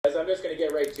I'm just going to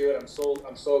get right to it. I'm so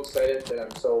excited that I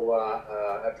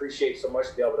appreciate so much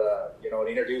to be able to, to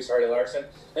introduce Arleigh Larson.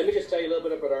 Let me just tell you a little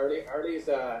bit about Arleigh. Arleigh's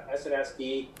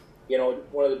SNSD,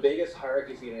 one of the biggest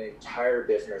hierarchies in the entire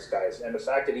business, guys. And the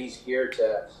fact that he's here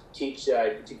to teach,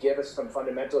 to give us some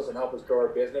fundamentals and help us grow our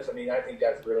business, I mean, I think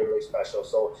that's really, really special.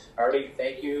 So, Arleigh,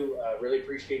 thank you. Really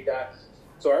appreciate that.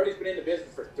 So, Arleigh's been in the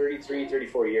business for 33,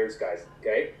 34 years, guys,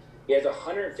 okay? He has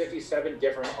 157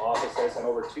 different offices and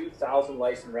over 2,000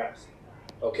 licensed reps.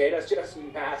 Okay, that's just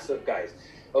massive, guys.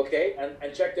 Okay, and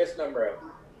check this number out.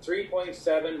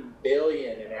 3.7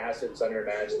 billion in assets under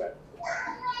management.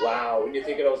 Wow, when you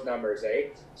think of those numbers, eh?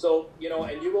 So,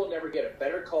 and you will never get a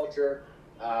better culture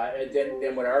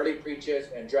than when Arleigh preaches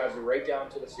and drives you right down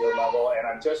to the field level. And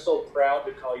I'm just so proud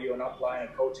to call you an upline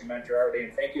and coaching mentor, Arleigh.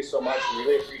 And thank you so much. We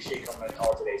really appreciate coming on the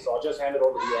call today. So I'll just hand it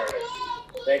over to you,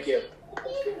 Arleigh. Thank you.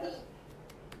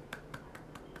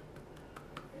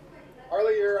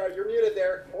 Arleigh, you're muted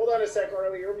there. Hold on a sec,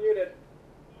 Arleigh, you're muted.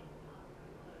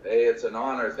 Hey, it's an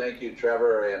honor. Thank you,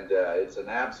 Trevor, and it's an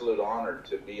absolute honor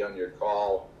to be on your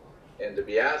call and to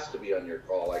be asked to be on your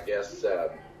call. I guess,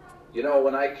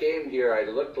 when I came here, I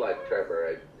looked like Trevor.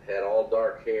 I had all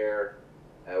dark hair.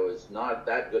 I was not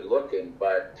that good looking,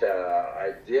 but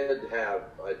I did have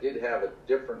a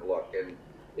different look, and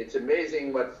it's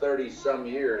amazing what 30-some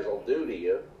years will do to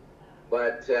you.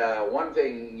 But one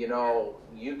thing,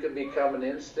 you can become an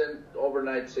instant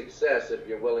overnight success if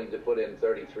you're willing to put in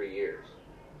 33 years.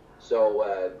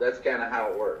 So that's kind of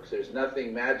how it works. There's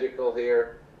nothing magical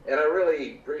here. And I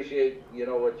really appreciate,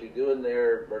 what you're doing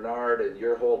there, Bernard, and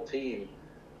your whole team.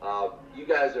 You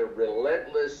guys are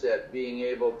relentless at being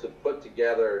able to put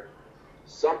together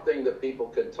something that people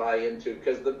can tie into.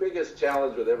 Because the biggest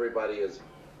challenge with everybody is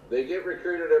they get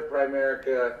recruited at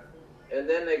Primerica, and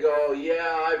then they go,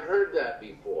 yeah, I've heard that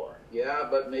before. Yeah,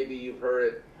 but maybe you've heard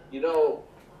it.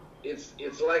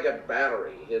 It's like a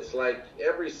battery. It's like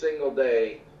every single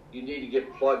day you need to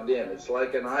get plugged in. It's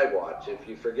like an iWatch. If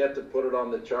you forget to put it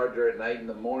on the charger at night in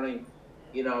the morning,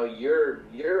 you're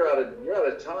out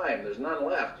of time. There's none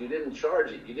left. You didn't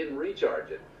charge it. You didn't recharge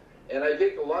it. And I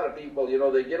think a lot of people,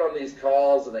 they get on these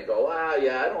calls and they go,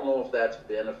 yeah, I don't know if that's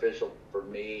beneficial for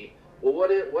me. Well,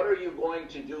 what are you going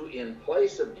to do in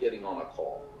place of getting on a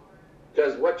call?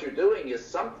 Because what you're doing is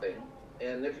something,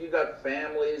 and if you've got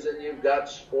families and you've got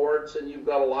sports and you've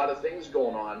got a lot of things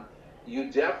going on, you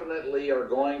definitely are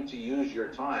going to use your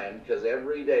time, because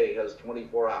every day has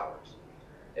 24 hours.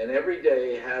 And every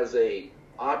day has a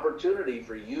opportunity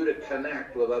for you to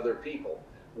connect with other people.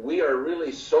 We are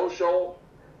really social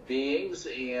beings,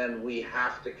 and we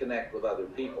have to connect with other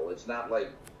people. It's not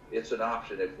like it's an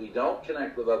option. If we don't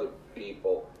connect with other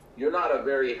people, you're not a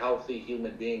very healthy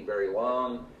human being very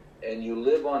long, and you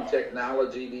live on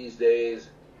technology these days,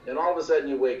 and all of a sudden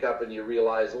you wake up and you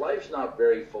realize life's not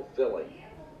very fulfilling.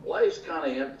 Life's kind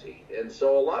of empty. And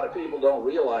so a lot of people don't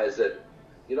realize that,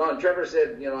 and Trevor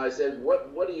said, I said,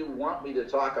 what do you want me to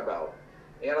talk about?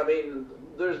 And I mean,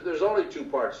 there's only two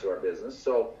parts to our business.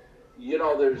 So,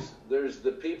 there's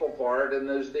the people part and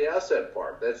there's the asset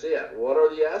part. That's it. What are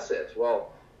the assets?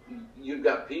 Well, you've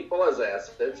got people as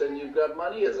assets and you've got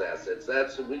money as assets.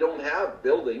 We don't have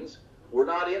buildings. We're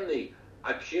not in the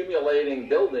accumulating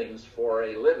buildings for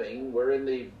a living. We're in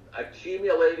the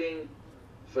accumulating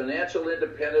financial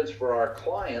independence for our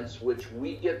clients, which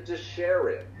we get to share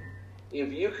in.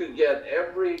 If you could get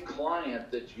every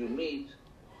client that you meet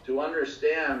to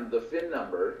understand the FIN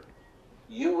number,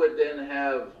 you would then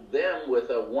have them with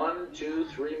a $1, $2,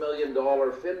 $3 million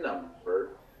FIN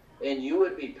number, and you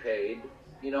would be paid,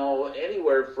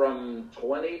 anywhere from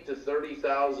 $20,000 to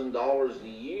 $30,000 a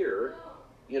year,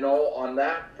 on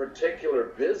that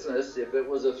particular business. If it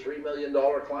was a $3 million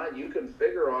client, you can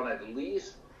figure on at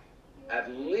least a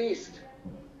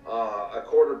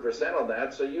 0.25% on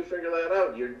that. So you figure that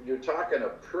out. You're talking a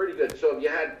pretty good. So if you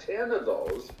had 10 of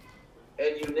those,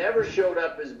 and you never showed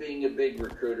up as being a big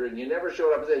recruiter, and you never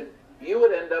showed up as you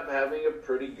would end up having a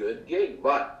pretty good gig.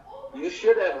 But you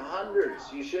should have hundreds.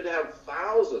 You should have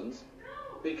thousands,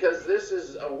 because this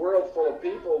is a world full of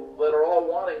people that are all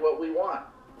wanting what we want.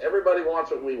 Everybody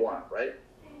wants what we want, right?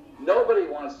 Nobody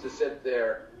wants to sit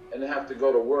there and have to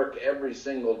go to work every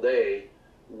single day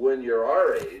when you're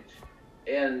our age.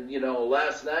 And,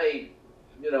 last night,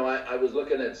 I was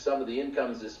looking at some of the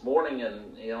incomes this morning,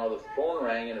 and, the phone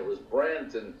rang, and it was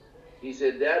Brent, and he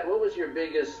said, Dad, what was your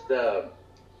biggest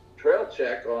trail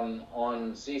check on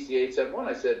CC871?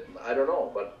 I said, I don't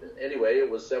know. But anyway, it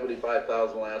was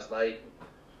 $75,000 last night.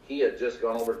 He had just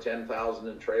gone over $10,000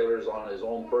 in trailers on his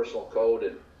own personal code,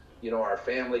 and our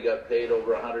family got paid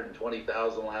over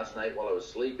 $120,000 last night while I was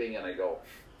sleeping, and I go,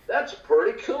 that's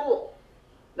pretty cool.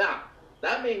 Now,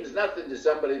 means nothing to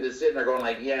somebody that's sitting there going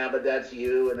like, yeah, but that's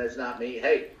you and that's not me.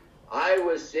 Hey, I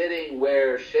was sitting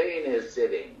where Shane is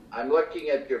sitting. I'm looking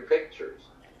at your pictures.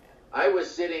 I was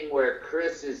sitting where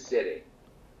Chris is sitting.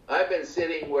 I've been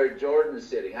sitting where Jordan's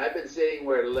sitting. I've been sitting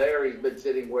where Larry's been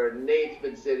sitting, where Nate's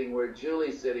been sitting, where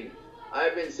Julie's sitting.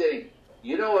 I've been sitting.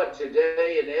 You know what?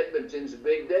 Today in Edmonton's a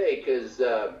big day because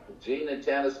Gene and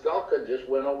Tanaskalka just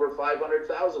went over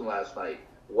 500,000 last night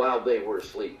while they were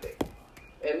sleeping.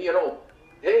 And, you know,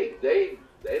 hey, they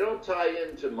don't tie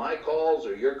into my calls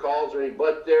or your calls or anything,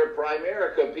 but they're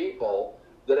Primerica people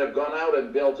that have gone out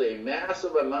and built a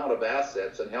massive amount of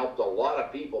assets and helped a lot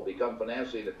of people become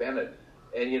financially independent.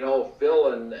 And, you know,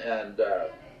 Phil and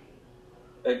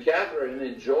Catherine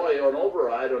enjoy an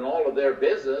override on all of their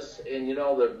business. And, you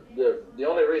know, the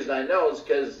only reason I know is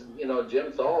because, you know,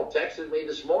 Jim Thal texted me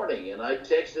this morning, and I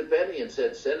texted Penny and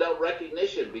said, send out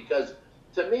recognition, because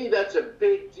to me, that's a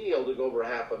big deal to go over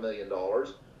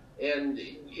 $500,000. And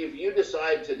if you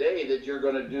decide today that you're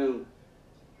going to do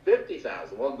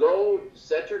 50,000, well, go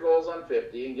set your goals on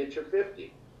 50 and get your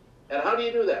 50. And how do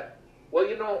you do that? Well,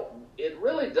 you know, it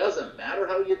really doesn't matter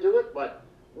how you do it, but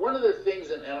one of the things,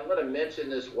 and I'm going to mention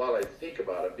this while I think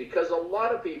about it, because a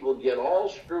lot of people get all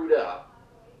screwed up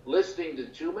listening to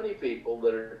too many people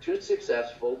that are too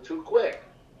successful too quick.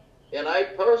 And I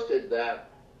posted that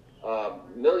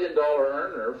 $1 million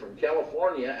earner from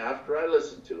California after I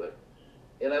listened to it.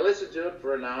 And I listened to it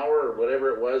for an hour or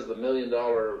whatever it was, the $1 million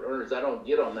earners. I don't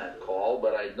get on that call,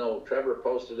 but I know Trevor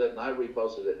posted it and I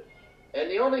reposted it. And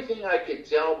the only thing I could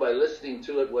tell by listening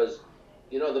to it was,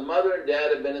 you know, the mother and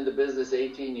dad have been in the business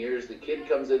 18 years. The kid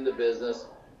comes into business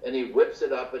and he whips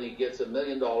it up and he gets $1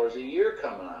 million a year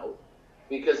coming out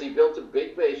because he built a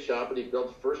big base shop and he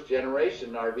built first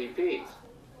generation RVPs.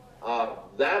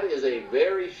 That is a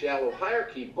very shallow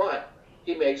hierarchy, but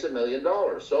he makes $1 million.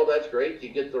 So that's great. You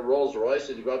get the Rolls Royce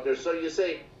and you go out there. So you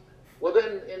say, well,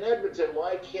 then in Edmonton,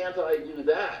 why can't I do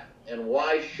that? And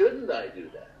why shouldn't I do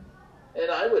that? And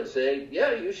I would say,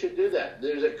 yeah, you should do that.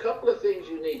 There's a couple of things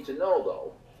you need to know,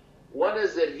 though. One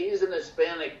is that he's an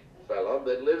Hispanic fellow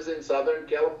that lives in Southern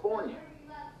California.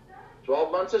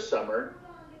 12 months of summer,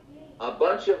 a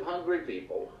bunch of hungry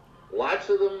people, lots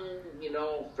of them, you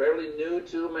know, fairly new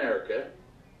to America,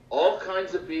 all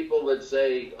kinds of people that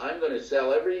say, I'm going to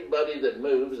sell everybody that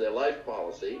moves their life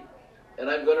policy, and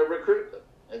I'm going to recruit them.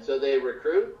 And so they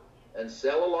recruit and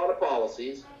sell a lot of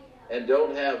policies and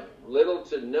don't have little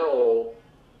to no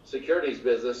securities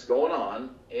business going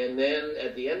on. And then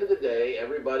at the end of the day,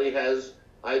 everybody has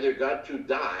either got to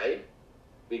die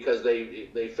because they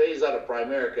phase out of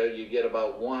Primerica. You get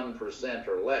about 1%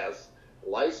 or less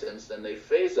licensed, and they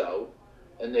phase out,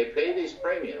 and they pay these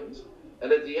premiums.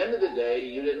 And at the end of the day,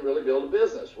 you didn't really build a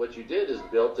business. What you did is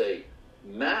built a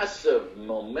massive,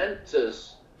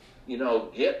 momentous, you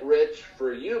know,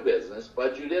 get-rich-for-you business,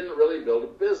 but you didn't really build a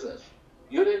business.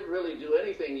 You didn't really do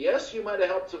anything. Yes, you might have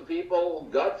helped some people.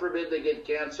 God forbid they get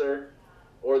cancer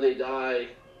or they die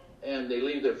and they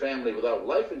leave their family without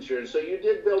life insurance. So you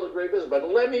did build a great business. But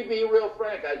let me be real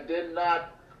frank. I did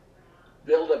not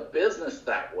build a business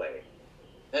that way.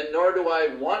 And nor do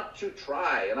I want to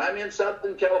try. And I'm in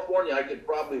Southern California. I could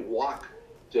probably walk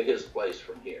to his place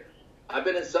from here. I've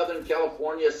been in Southern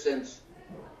California since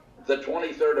the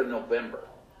 23rd of November.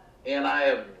 And I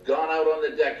have gone out on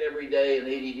the deck every day in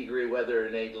 80-degree weather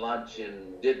and ate lunch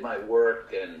and did my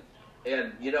work.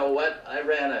 And you know what? I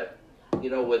ran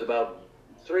with about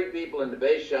 3 people in the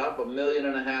base shop, $1.5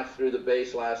 million through the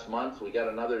base last month. We got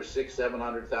another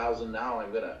 600,000-700,000 now.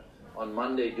 I'm going to, on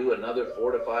Monday, do another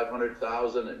 400,000 to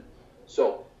 500,000. And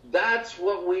so that's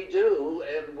what we do.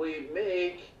 And we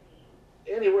make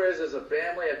anywhere as a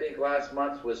family, I think last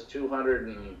month was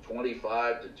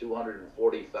 225 to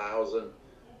 240,000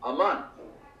 a month.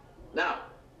 Now,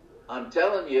 I'm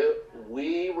telling you,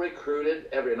 we recruited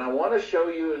and I want to show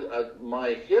you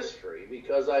my history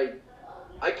because I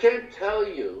can't tell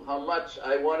you how much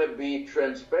I want to be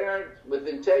transparent with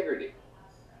integrity.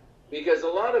 Because a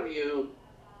lot of you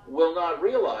will not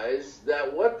realize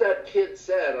that what that kid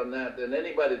said on that, and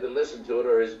anybody that listened to it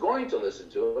or is going to listen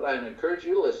to it, I encourage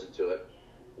you to listen to it.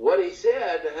 What he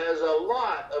said has a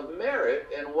lot of merit,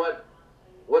 and what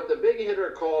the big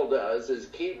hitter call does is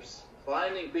keeps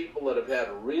finding people that have had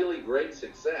really great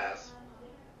success,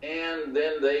 and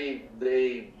then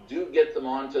they do get them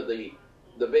onto the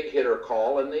big hitter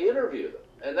call and they interview them.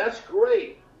 And that's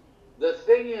great. The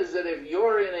thing is that if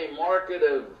you're in a market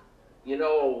of, you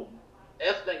know,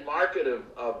 ethnic market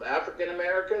of African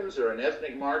Americans or an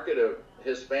ethnic market of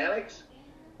Hispanics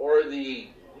or the,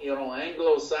 you know,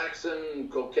 Anglo-Saxon,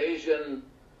 Caucasian,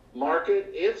 market,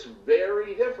 it's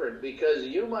very different, because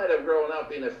you might have grown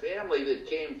up in a family that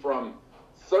came from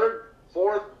third,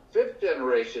 fourth, fifth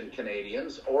generation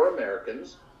Canadians or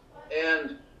Americans,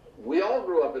 and we all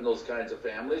grew up in those kinds of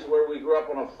families where we grew up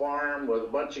on a farm with a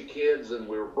bunch of kids and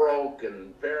we were broke,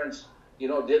 and parents,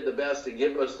 did the best to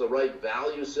give us the right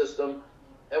value system.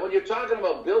 And when you're talking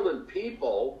about building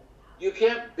people, you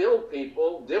can't build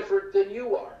people different than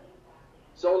you are.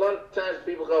 So a lot of times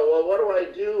people go, well, what do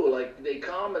I do? Like, they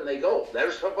come and they go.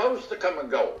 They're supposed to come and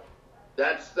go.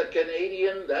 That's the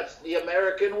Canadian, that's the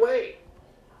American way.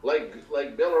 Like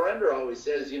Bill Arender always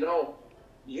says,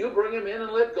 you bring him in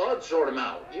and let God sort him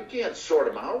out. You can't sort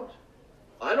him out.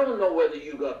 I don't know whether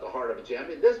you got the heart of a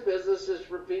champion. This business is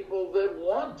for people that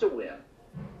want to win.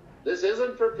 This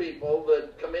isn't for people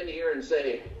that come in here and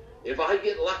say, if I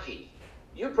get lucky.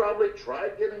 You probably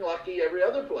tried getting lucky every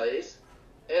other place,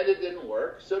 and it didn't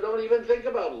work, so don't even think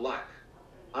about luck.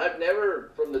 I've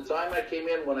never, from the time I came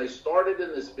in, when I started in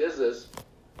this business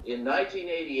in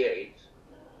 1988,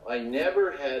 I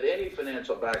never had any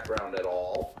financial background at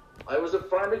all. I was a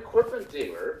farm equipment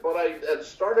dealer, but I had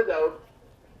started out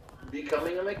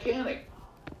becoming a mechanic.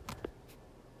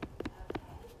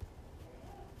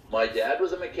 My dad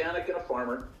was a mechanic and a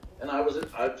farmer, and I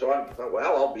thought,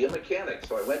 well, I'll be a mechanic.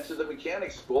 So I went to the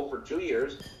mechanic school for 2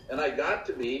 years, and I got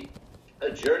to be a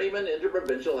journeyman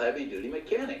interprovincial heavy-duty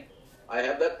mechanic. I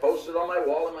have that posted on my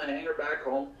wall in my hangar back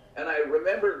home, and I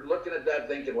remember looking at that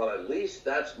thinking, well, at least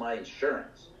that's my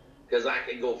insurance, because I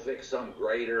can go fix some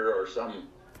grader or some,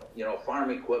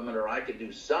 farm equipment, or I could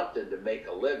do something to make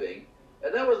a living.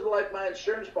 And that was like my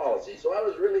insurance policy. So I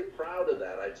was really proud of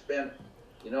that. I'd spent,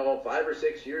 5 or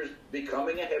 6 years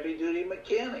becoming a heavy-duty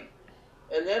mechanic.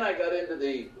 And then I got into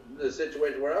the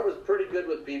situation where I was pretty good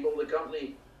with people. The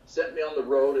company sent me on the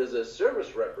road as a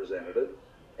service representative.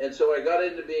 And so I got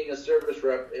into being a service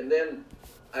rep, and then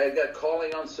I got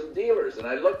calling on some dealers. And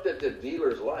I looked at the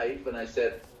dealer's life, and I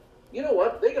said, you know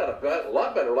what? They got a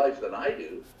lot better life than I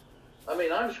do. I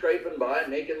mean, I'm scraping by,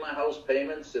 making my house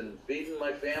payments and feeding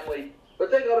my family,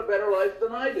 but they got a better life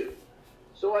than I do.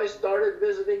 So I started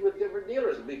visiting with different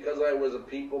dealers. Because I was a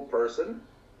people person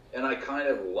and I kind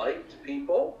of liked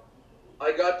people,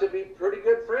 I got to be pretty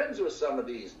good friends with some of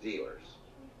these dealers.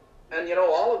 And,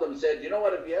 all of them said, you know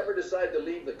what, if you ever decide to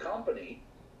leave the company,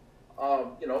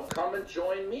 come and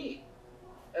join me.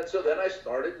 And so then I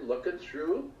started looking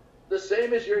through, the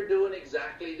same as you're doing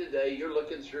exactly today. You're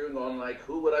looking through and going like,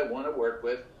 who would I want to work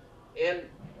with? And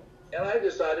I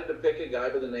decided to pick a guy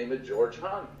by the name of George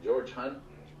Hunt. George Hunt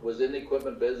was in the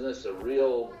equipment business, and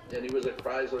he was a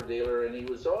Chrysler dealer,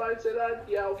 so I said,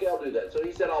 yeah, okay, I'll do that. So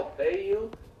he said, I'll pay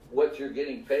you what you're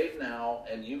getting paid now,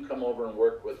 and you come over and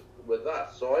work with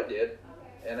us. So I did,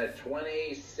 and at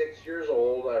 26 years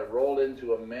old, I rolled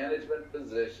into a management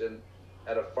position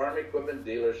at a farm equipment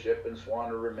dealership in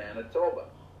Swan River, Manitoba.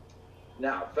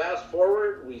 Now, fast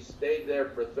forward, we stayed there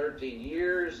for 13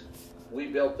 years. We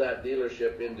built that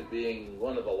dealership into being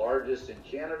one of the largest in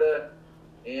Canada,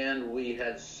 and we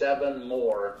had 7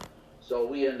 more. So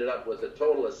we ended up with a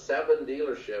total of 7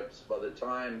 dealerships by the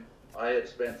time I had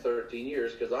spent 13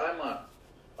 years, because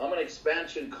I'm an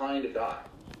expansion kind of guy.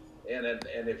 And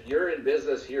if you're in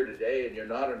business here today and you're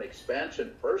not an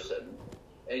expansion person,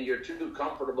 and you're too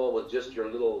comfortable with just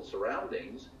your little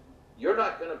surroundings, you're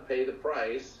not going to pay the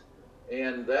price.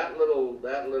 And that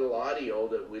little audio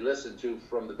that we listened to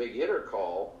from the big hitter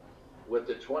call with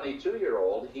the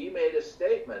 22-year-old, he made a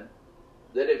statement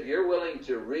that if you're willing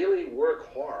to really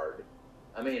work hard,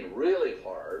 I mean really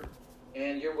hard,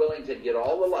 and you're willing to get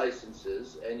all the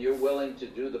licenses and you're willing to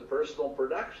do the personal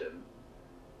production,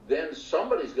 then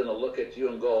somebody's going to look at you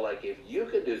and go like, if you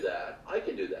can do that, I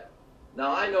can do that.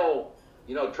 Now I know,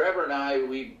 Trevor and I,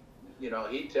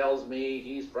 he tells me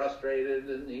he's frustrated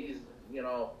and he's,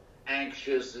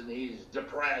 anxious and he's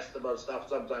depressed about stuff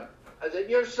sometimes. I said,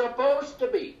 you're supposed to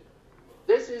be.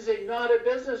 This is not a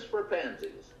business for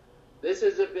pansies. This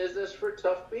is a business for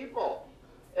tough people.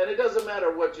 And it doesn't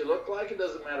matter what you look like. It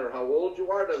doesn't matter how old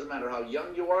you are. It doesn't matter how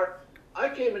young you are. I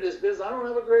came in this business, I don't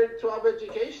have a grade 12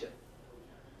 education.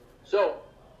 So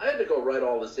I had to go write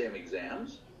all the same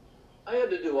exams. I had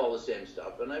to do all the same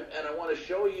stuff. And I want to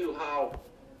show you how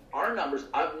our numbers,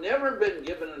 I've never been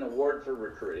given an award for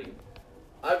recruiting.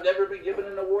 I've never been given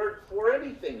an award for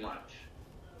anything much.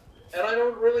 And I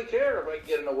don't really care if I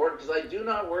get an award, because I do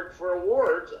not work for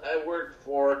awards. I work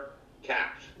for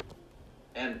cash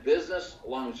and business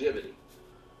longevity.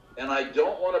 And I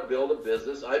don't want to build a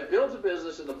business. I built a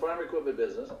business in the farm equipment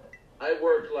business. I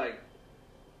worked like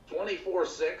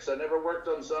 24/6. I never worked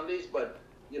on Sundays, but,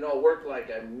 worked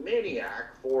like a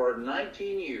maniac for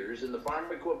 19 years in the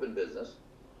farm equipment business.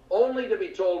 only to be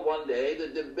told one day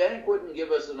that the bank wouldn't give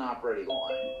us an operating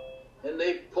line, and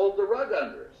they pulled the rug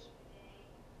under us.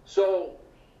 So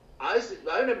I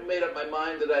made up my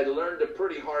mind that I learned a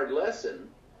pretty hard lesson.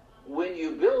 When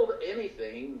you build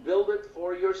anything, build it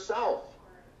for yourself.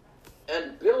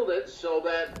 And build it so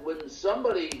that when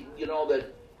somebody, that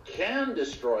can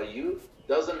destroy you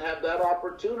doesn't have that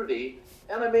opportunity.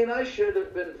 And I mean, I should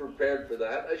have been prepared for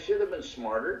that. I should have been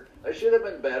smarter. I should have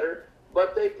been better.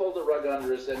 But they pulled the rug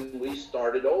under us, and we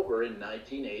started over in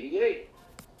 1988.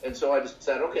 And so I just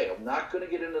said, okay, I'm not going to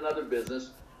get in another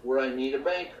business where I need a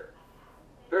banker.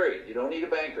 Period. You don't need a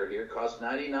banker here. It costs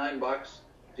 $99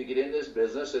 to get in this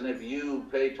business, and if you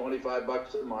pay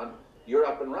 $25 a month, you're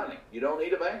up and running. You don't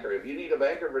need a banker. If you need a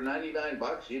banker for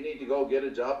 $99, you need to go get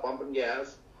a job pumping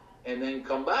gas and then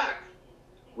come back.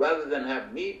 Rather than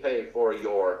have me pay for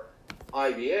your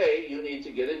IBA, you need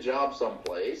to get a job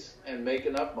someplace and make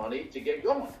enough money to get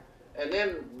going. And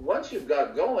then once you've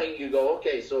got going, you go,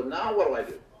 okay, so now what do I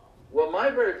do? Well, my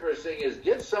very first thing is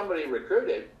get somebody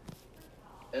recruited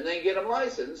and then get them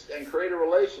licensed and create a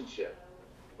relationship.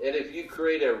 And if you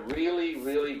create a really,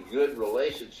 really good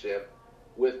relationship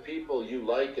with people you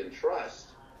like and trust,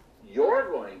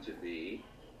 you're going to be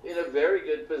in a very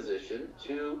good position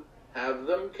to have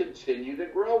them continue to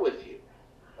grow with you.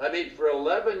 I mean, for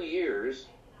 11 years,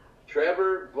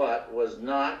 Trevor Butt was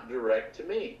not direct to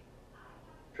me.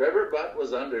 Trevor Butt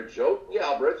was under Joe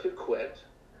Galbraith, who quit,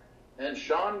 and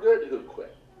Sean Good, who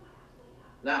quit.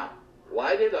 Now,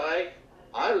 why did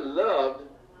I loved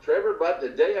Trevor Butt. The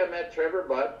day I met Trevor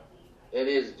Butt and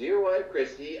his dear wife,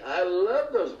 Christy, I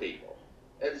loved those people.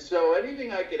 And so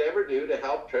anything I could ever do to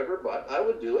help Trevor Butt, I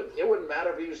would do it. It wouldn't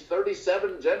matter if he was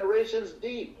 37 generations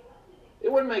deep.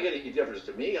 It wouldn't make any difference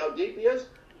to me how deep he is.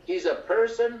 He's a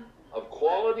person of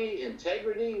quality,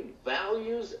 integrity,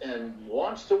 values, and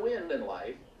wants to win in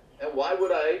life. And why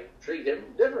would I treat him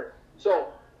different?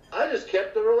 So I just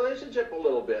kept the relationship a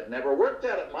little bit. Never worked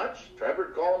at it much.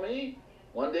 Trevor called me.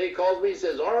 One day he calls me, he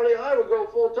says, Arleigh, I would go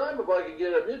full-time if I could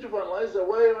get a mutual fund license.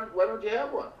 Why don't you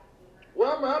have one?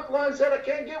 Well, my upline said I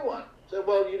can't get one. I said,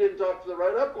 well, you didn't talk to the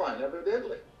right upline,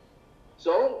 evidently.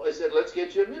 So I said, let's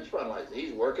get you a mutual fund license.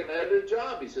 He's working at a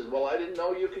job. He says, well, I didn't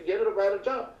know you could get it about a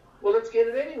job. Well, let's get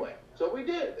it anyway. So we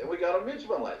did, and we got a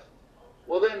mutual fund license.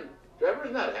 Well, then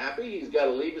Trevor's not happy. He's got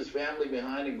to leave his family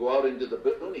behind and go out into the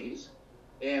boonies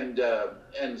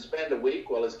and spend a week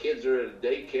while his kids are at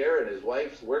daycare and his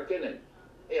wife's working, and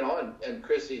and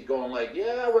Chrissy's going like,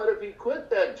 yeah, well, if he quit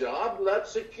that job, let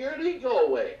security go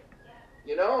away.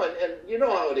 And you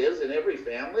know how it is in every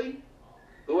family.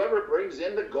 Whoever brings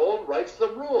in the gold writes the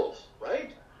rules,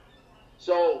 right?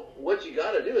 So what you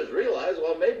got to do is realize,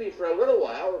 well, maybe for a little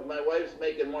while, if my wife's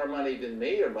making more money than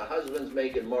me or my husband's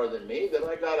making more than me, then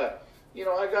I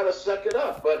gotta suck it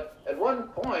up. But at one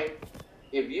point,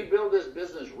 if you build this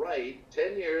business right,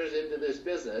 10 years into this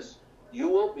business, you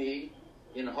will be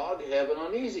in hog heaven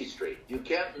on Easy Street. You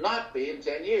can't not be in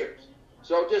 10 years.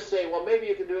 So just say, well, maybe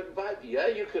you can do it in 5 years. Yeah,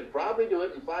 you could probably do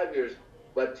it in 5 years,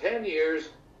 but 10 years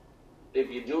if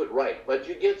you do it right. But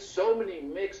you get so many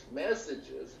mixed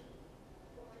messages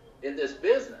in this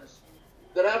business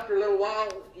that after a little while,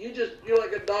 you're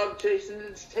like a dog chasing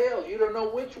its tail. You don't know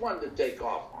which one to take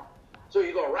off on. So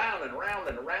you go around and around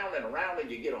and around and around,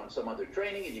 and you get on some other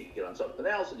training, and you get on something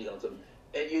else, and you get on something,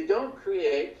 and you don't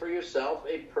create for yourself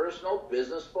a personal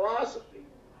business philosophy,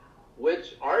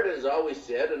 which Art has always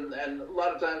said, and a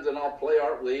lot of times, and I'll play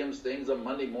Art Williams things on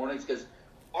Monday mornings, because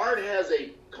Art has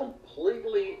a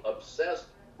completely obsessed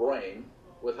brain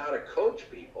with how to coach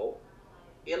people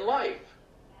in life.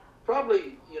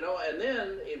 Probably, and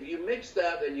then if you mix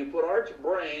that and you put Art's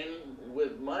brain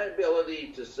with my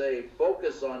ability to say,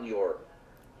 focus on your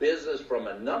business from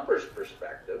a numbers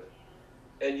perspective,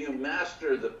 and you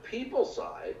master the people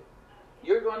side,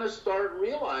 you're going to start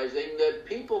realizing that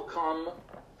people come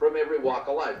from every walk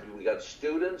of life. We got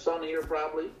students on here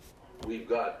probably. We've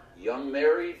got young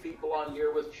married people on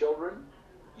here with children.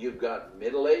 You've got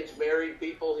middle-aged married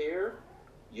people here.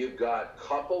 You've got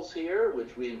couples here,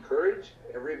 which we encourage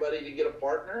everybody to get a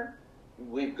partner.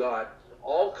 We've got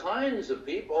all kinds of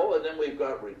people, and then we've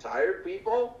got retired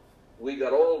people. We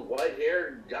got old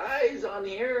white-haired guys on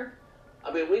here.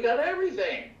 I mean, we got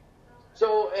everything.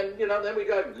 So, and then we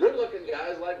got good-looking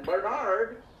guys like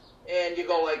Bernard, and you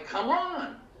go like, come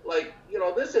on, like,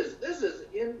 this is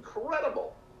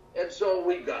incredible. And so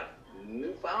we've got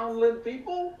Newfoundland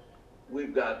people.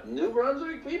 We've got New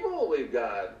Brunswick people. We've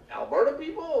got Alberta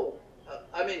people.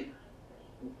 I mean,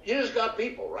 you just got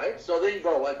people, right? So then you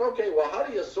go like, okay, well, how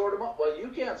do you sort them out? Well, you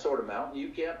can't sort them out, and you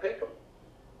can't pick them.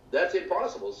 That's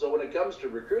impossible. So when it comes to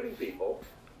recruiting people,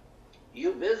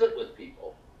 you visit with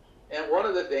people, And one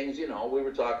of the things, we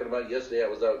were talking about yesterday, I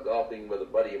was out golfing with a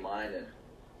buddy of mine, and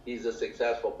he's a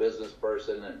successful business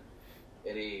person,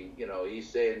 and he, he's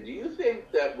saying, do you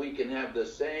think that we can have the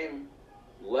same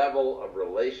level of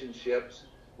relationships?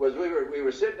 Was we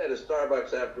were sitting at a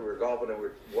Starbucks after we were golfing, and we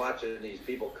were watching these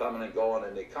people coming and going,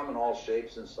 and they come in all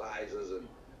shapes and sizes, and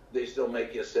they still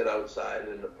make you sit outside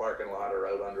in the parking lot or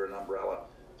out under an umbrella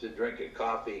to drink a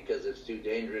coffee because it's too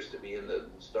dangerous to be in the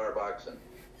Starbucks. And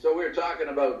so we were talking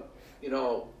about,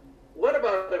 what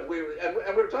about if we were, and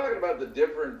we were talking about the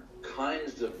different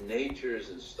kinds of natures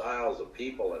and styles of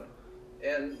people,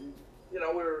 and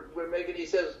we're making, he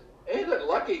says, ain't it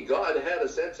lucky God had a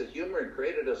sense of humor and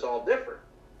created us all different?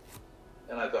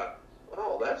 And I thought,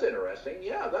 oh, that's interesting.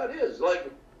 Yeah, that is. Like,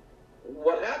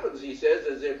 what happens, he says,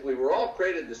 is if we were all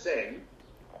created the same,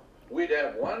 we'd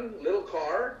have one little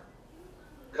car,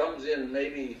 comes in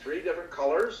maybe 3 different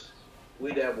colors,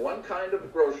 we'd have one kind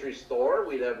of grocery store,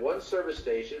 we'd have one service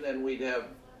station, and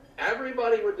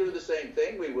everybody would do the same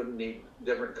thing. We wouldn't need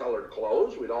different colored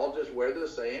clothes. We'd all just wear the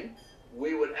same.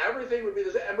 Everything would be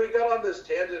the same. And we got on this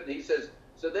tangent, and he says,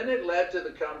 so then it led to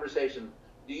the conversation,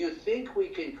 do you think we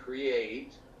can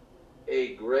create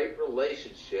a great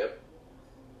relationship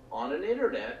on an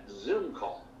internet Zoom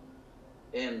call?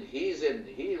 And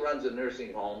he runs a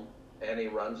nursing home, and he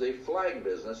runs a flag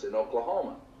business in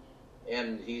Oklahoma.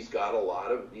 And he's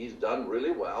done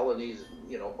really well, and he's,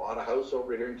 bought a house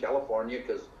over here in California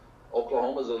because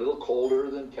Oklahoma's a little colder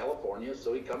than California,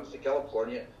 so he comes to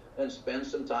California and spends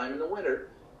some time in the winter.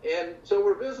 And so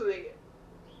we're visiting.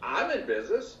 I'm in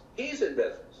business. He's in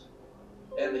business.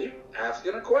 And he's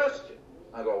asking a question.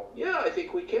 I go, yeah, I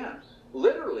think we can.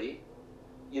 Literally,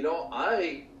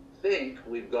 I think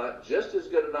we've got just as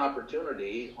good an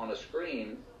opportunity on a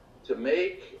screen to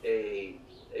make a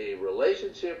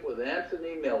relationship with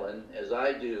Anthony Millen as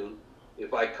I do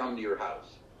if I come to your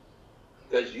house.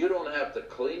 Because you don't have to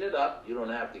clean it up. You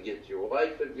don't have to get your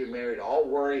wife, if you're married, all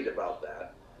worried about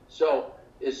that. So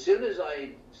as soon as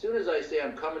I say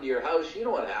I'm coming to your house, you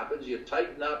know what happens. You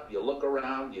tighten up, you look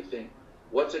around, you think,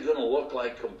 what's it going to look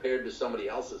like compared to somebody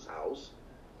else's house?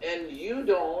 And you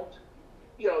don't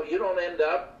end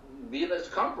up being as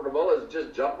comfortable as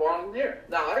just jump on there.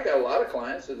 Now, I got a lot of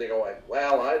clients that they go like,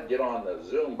 well, I'd get on the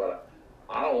Zoom, but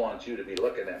I don't want you to be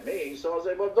looking at me. So I'll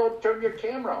say, well, don't turn your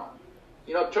camera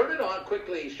on. Turn it on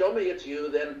quickly, show me it's you,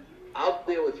 then I'll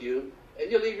deal with you,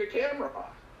 and you leave your camera on.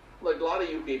 Like a lot of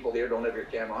you people here don't have your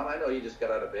camera on. I know you just got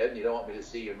out of bed and you don't want me to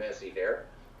see your messy hair.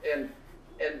 And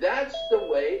that's the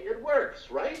way it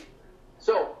works, right?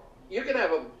 So you can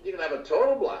have a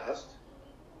total blast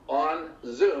on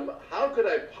Zoom. How could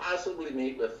I possibly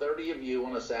meet with 30 of you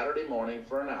on a Saturday morning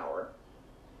for an hour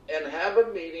and have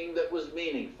a meeting that was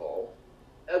meaningful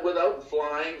without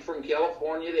flying from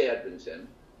California to Edmonton,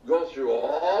 go through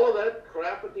all of that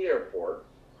crap at the airport,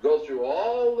 go through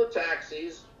all the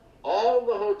taxis, all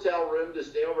the hotel room to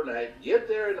stay overnight, get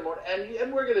there in the morning,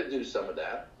 and we're going to do some of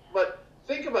that. But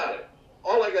think about it.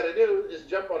 All I got to do is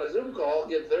jump on a Zoom call,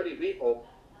 get 30 people,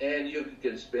 and you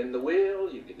can spin the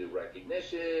wheel, you can do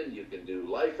recognition, you can do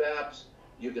life apps,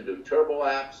 you can do turbo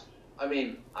apps. I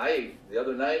mean, the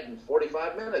other night in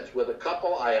 45 minutes with a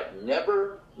couple I have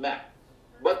never met,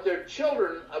 but they're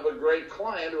children of a great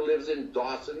client who lives in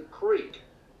Dawson Creek.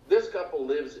 This couple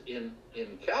lives in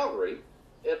Calgary,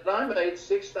 and I made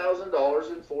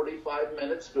 $6,000 in 45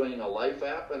 minutes doing a life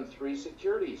app and 3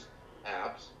 securities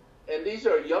apps. And these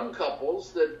are young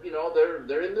couples that,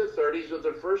 they're in their 30s with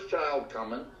their first child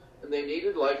coming, and they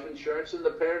needed life insurance, and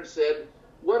the parents said,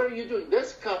 what are you doing?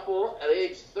 This couple at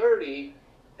age 30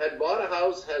 had bought a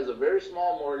house, has a very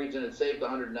small mortgage, and had saved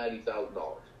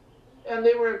 $190,000. And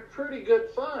they were in pretty good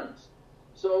funds.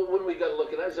 So when we got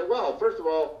looking at it, I said, well, first of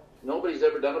all, nobody's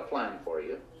ever done a plan for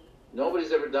you.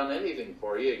 Nobody's ever done anything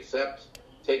for you except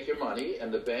take your money,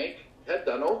 and the bank had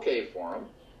done okay for them.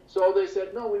 So they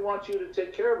said, no, we want you to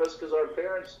take care of us because our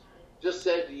parents just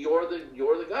said, you're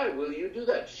the guy. Will you do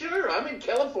that? Sure, I'm in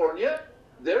California.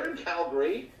 They're in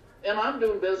Calgary, and I'm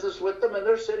doing business with them, and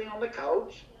they're sitting on the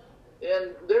couch.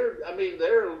 And they're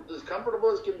as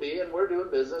comfortable as can be, and we're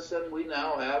doing business, and we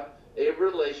now have a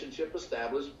relationship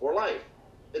established for life.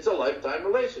 It's a lifetime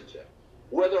relationship.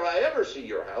 Whether I ever see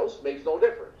your house makes no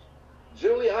difference.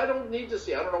 Julie, I don't need to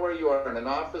see. I don't know where you are in an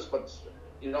office, but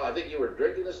I think you were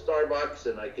drinking a Starbucks,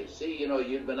 and I could see,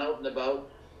 you'd been out and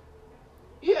about.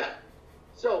 Yeah.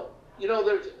 So, do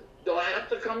I have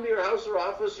to come to your house or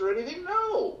office or anything?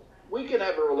 No. We can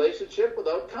have a relationship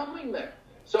without coming there.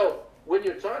 So when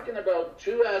you're talking about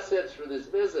true assets for this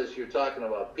business, you're talking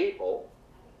about people,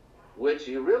 which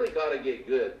you really got to get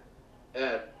good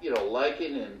at,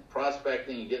 liking and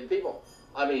prospecting and getting people.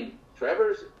 I mean,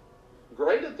 Trevor's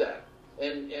great at that.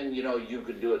 And you know, you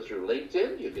can do it through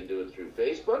LinkedIn, you can do it through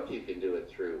Facebook, you can do it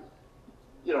through,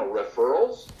 you know,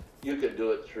 referrals, you can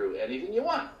do it through anything you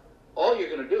want. All you're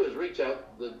going to do is reach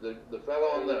out. The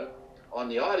fellow on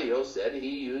the audio said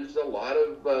he used a lot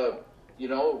of you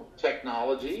know,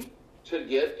 technology to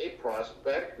get a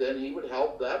prospect. Then he would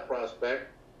help that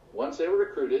prospect, once they were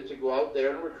recruited, to go out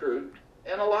there and recruit.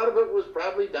 And a lot of it was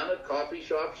probably done at coffee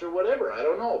shops or whatever. I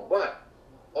don't know. But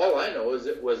all I know is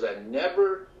it was a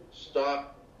never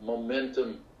stop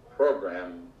momentum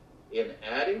program in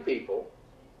adding people,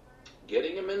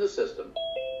 getting them in the system.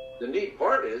 The neat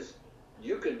part is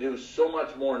you can do so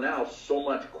much more now, so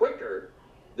much quicker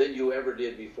than you ever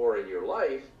did before in your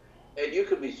life. And you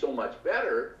can be so much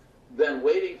better than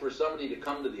waiting for somebody to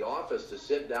come to the office to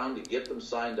sit down, to get them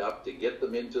signed up, to get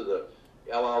them into the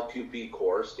LLQP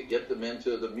course, to get them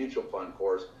into the mutual fund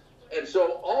course. And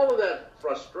so all of that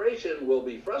frustration will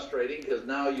be frustrating because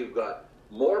now you've got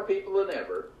more people than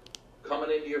ever coming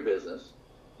into your business.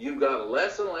 You've got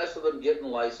less and less of them getting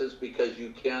licensed because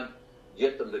you can't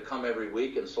get them to come every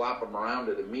week and slap them around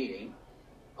at a meeting.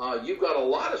 You've got a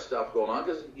lot of stuff going on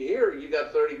because here you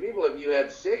got 30 people. If you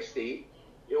had 60,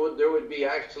 there would be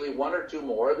actually one or two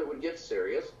more that would get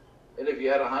serious. And if you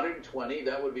had 120,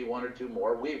 that would be one or two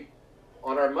more.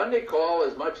 On our Monday call,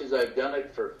 as much as I've done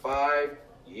it for 5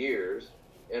 years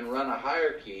and run a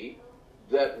hierarchy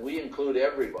that we include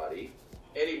everybody,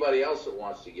 anybody else that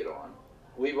wants to get on,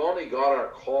 we've only got our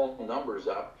call numbers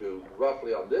up to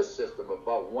roughly on this system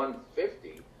about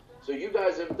 150. So you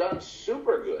guys have done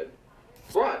super good.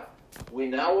 But we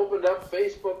now opened up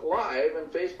Facebook Live, and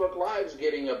Facebook Live's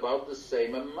getting about the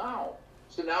same amount.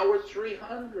 So now we're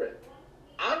 300.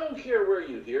 I don't care where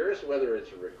you hear us, whether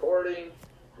it's a recording,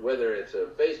 whether it's a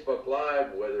Facebook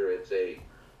Live, whether it's a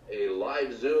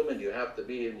live Zoom and you have to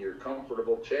be in your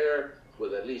comfortable chair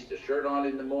with at least a shirt on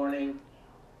in the morning.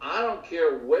 I don't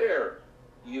care where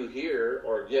you hear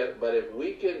or get, but if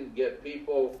we can get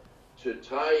people to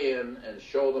tie in and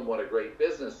show them what a great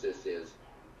business this is,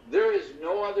 there is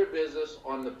no other business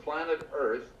on the planet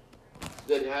Earth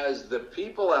that has the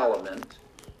people element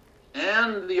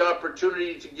and the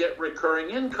opportunity to get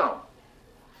recurring income.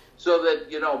 So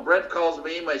that, you know, Brent calls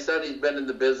me, my son, he's been in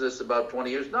the business about 20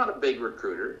 years, not a big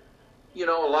recruiter. You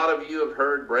know, a lot of you have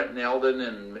heard Brent and Eldon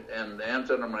and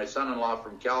Anton and my son-in-law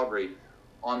from Calgary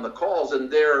on the calls, and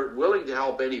they're willing to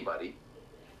help anybody.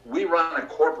 We run a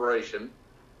corporation.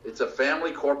 It's a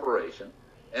family corporation.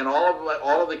 And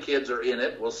all of the kids are in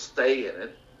it, will stay in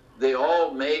it. They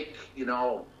all make, you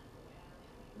know,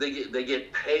 they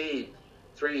get paid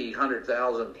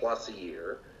 $300,000 plus a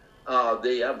year.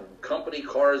 They have company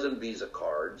cars and Visa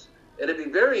cards. And it'd be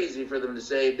very easy for them to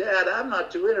say, Dad, I'm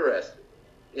not too interested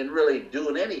in really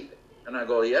doing anything. And I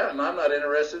go, yeah, and I'm not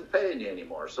interested in paying you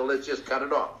anymore. So let's just cut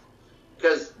it off.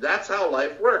 Because that's how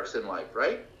life works in life,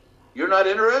 right? You're not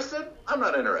interested? I'm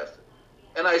not interested.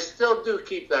 And I still do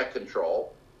keep that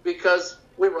control, because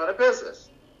we run a business.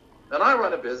 And I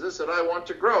run a business and I want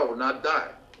to grow, not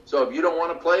die. So if you don't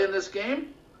want to play in this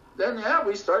game, then yeah,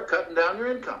 we start cutting down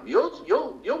your income.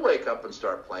 You'll wake up and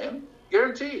start playing,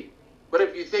 guaranteed. But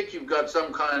if you think you've got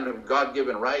some kind of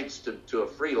God-given rights to a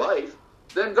free life,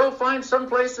 then go find some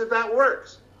place that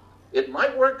works. It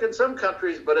might work in some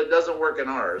countries, but it doesn't work in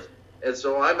ours. And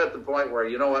so I'm at the point where,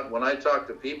 you know what, when I talk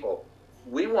to people,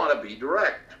 we want to be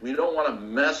direct. We don't want to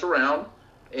mess around.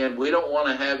 And we don't want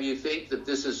to have you think that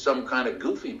this is some kind of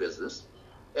goofy business.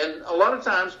 And a lot of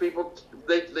times people,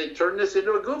 they turn this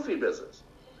into a goofy business.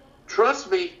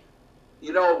 Trust me,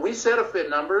 you know, we set a FIN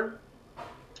number.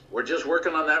 We're just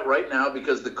working on that right now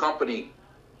because the company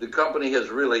has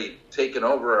really taken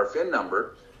over our FIN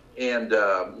number. And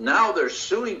now they're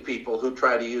suing people who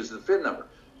try to use the FIN number.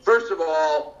 First of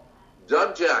all,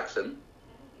 Doug Jackson,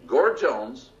 Gord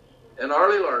Jones, and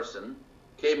Arleigh Larson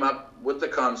came up with the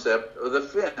concept of the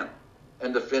FIN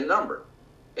and the FIN number.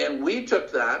 And we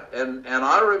took that, and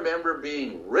I remember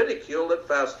being ridiculed at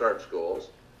fast start schools,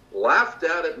 laughed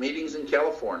at meetings in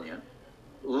California,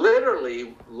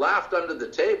 literally laughed under the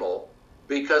table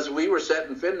because we were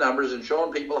setting FIN numbers and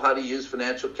showing people how to use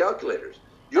financial calculators.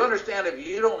 You understand, if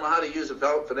you don't know how to use a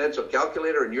financial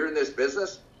calculator and you're in this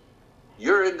business,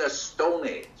 you're in the Stone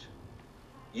Age.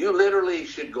 You literally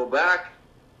should go back,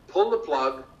 pull the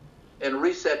plug, and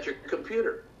reset your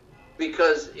computer.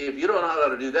 Because if you don't know how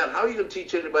to do that, how are you going to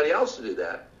teach anybody else to do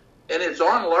that? And it's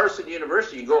on Larson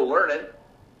University. You go learn it,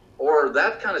 or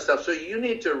that kind of stuff. So you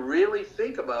need to really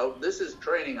think about, this is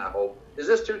training, I hope. Is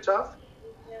this too tough?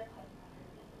 Yeah.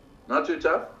 Not too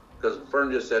tough? Because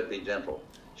Fern just said be gentle.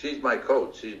 She's my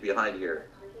coach. She's behind here.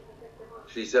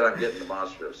 She said I'm getting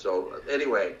demonstrative. So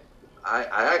anyway, I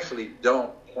actually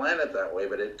don't plan it that way,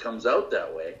 but it comes out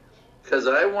that way because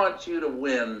I want you to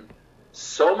win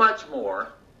so much more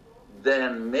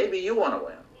than maybe you want to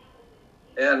win.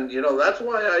 And, that's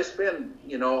why I spend,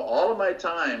 all of my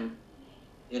time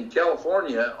in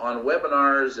California on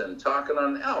webinars and talking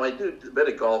on, I do a bit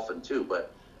of golfing too,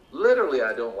 but literally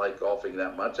I don't like golfing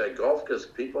that much. I golf because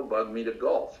people bug me to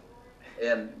golf.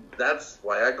 And that's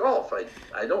why I golf.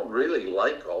 I don't really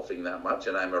like golfing that much,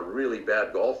 and I'm a really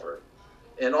bad golfer.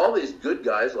 And all these good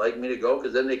guys like me to go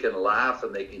because then they can laugh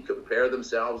and they can compare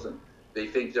themselves and they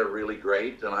think they're really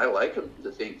great, and I like them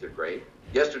to think they're great.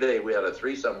 Yesterday we had a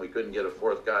threesome. We couldn't get a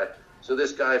fourth guy. So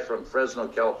this guy from Fresno,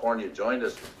 California joined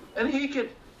us, and he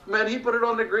put it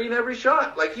on the green every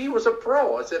shot. Like he was a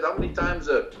pro. I said, how many times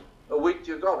a week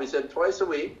do you golf? He said, twice a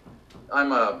week.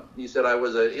 He said, I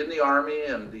was in the Army,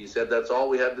 and he said, that's all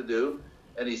we had to do.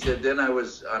 And he said, then I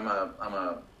worked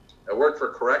for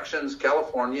Corrections,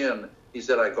 California, and he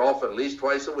said, I golf at least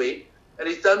twice a week. And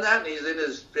he's done that, and he's in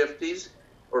his 50s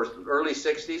or early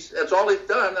 60s. That's all he's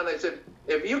done. And I said,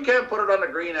 if you can't put it on the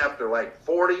green after like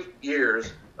 40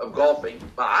 years of golfing,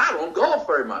 I don't golf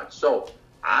very much. So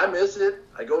I miss it.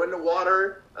 I go in the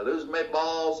water. I lose my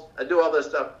balls. I do all this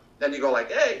stuff. Then you go like,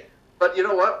 hey, but you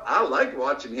know what? I liked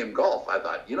watching him golf. I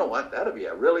thought, you know what? That'd be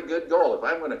a really good goal. If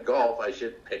I'm going to golf, I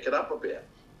should pick it up a bit.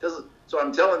 So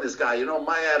I'm telling this guy,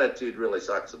 my attitude really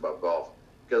sucks about golf.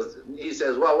 Because he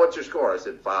says, well, what's your score? I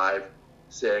said, 5,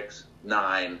 6,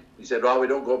 9. He said, well, we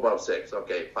don't go above 6.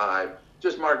 Okay, 5.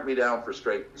 Just mark me down for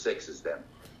straight 6s then.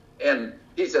 And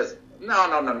he says,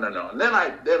 no. And then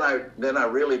I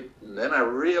really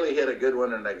hit a good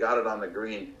one, and I got it on the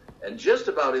green. And just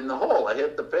about in the hole, I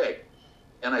hit the peg.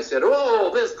 And I said,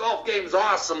 oh, this golf game's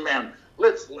awesome, man.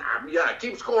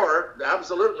 Keep score.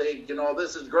 Absolutely.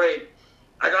 This is great.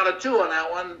 I got a 2 on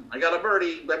that one. I got a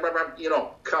birdie. Blah, blah,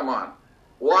 blah. Come on.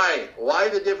 Why? Why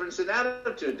the difference in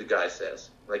attitude, the guy says.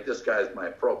 Like this guy's my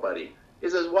pro buddy. He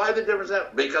says, why the difference in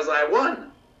attitude? Because I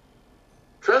won.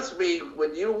 Trust me,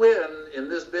 when you win in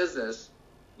this business,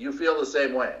 you feel the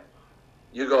same way.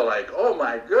 You go like, oh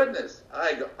my goodness,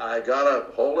 I got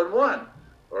a hole in one,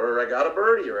 or I got a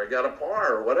birdie, or I got a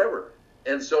par, or whatever.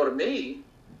 And so to me,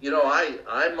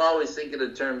 I'm always thinking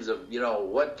in terms of,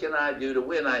 what can I do to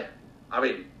win? I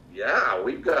mean, yeah,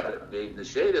 we've got to be in the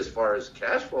shade as far as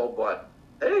cash flow, but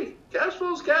hey, cash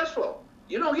flow is cash flow.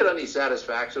 You don't get any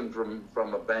satisfaction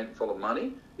from a bank full of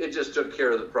money. It just took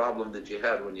care of the problem that you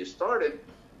had when you started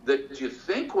that you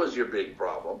think was your big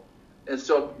problem. And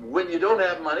so when you don't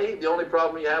have money, the only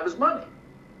problem you have is money.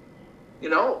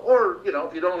 Or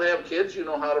if you don't have kids, you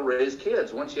know how to raise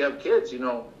kids. Once you have kids,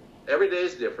 every day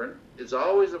is different. It's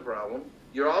always a problem.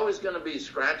 You're always going to be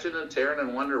scratching and tearing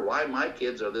and wonder why my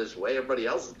kids are this way. Everybody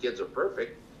else's kids are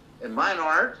perfect, and mine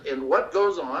aren't. And what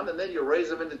goes on? And then you raise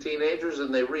them into teenagers,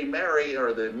 and they remarry,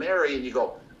 or they marry, and you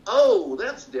go, oh,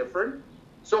 that's different.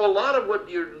 So a lot of what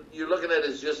you're looking at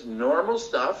is just normal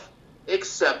stuff.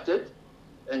 Accept it,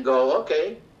 and go,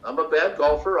 okay, I'm a bad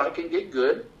golfer. I can get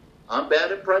good. I'm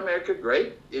bad at Primerica.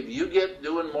 Great. If you get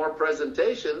doing more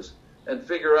presentations and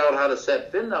figure out how to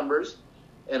set fin numbers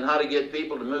and how to get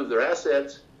people to move their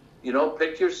assets,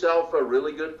 pick yourself a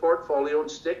really good portfolio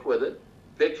and stick with it.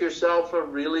 Pick yourself a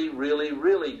really, really,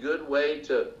 really good way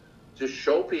to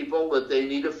show people that they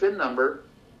need a fin number.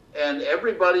 And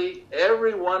every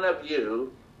one of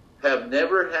you have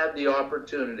never had the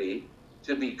opportunity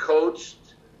to be coached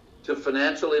to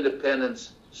financial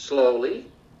independence slowly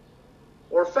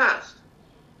or fast.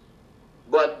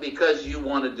 But because you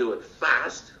want to do it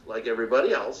fast, like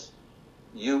everybody else,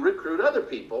 you recruit other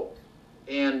people.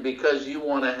 And because you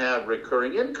want to have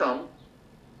recurring income,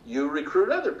 you recruit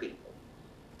other people.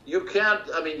 You can't,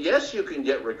 yes, you can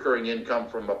get recurring income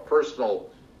from a personal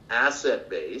asset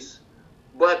base,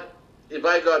 but if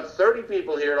I got 30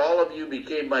 people here, all of you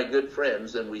became my good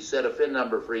friends, and we set a fin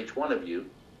number for each one of you,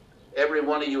 every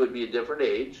one of you would be a different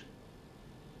age.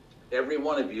 Every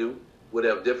one of you would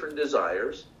have different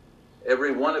desires.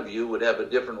 Every one of you would have a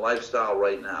different lifestyle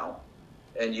right now.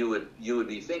 And you would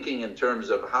be thinking in terms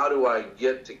of, how do I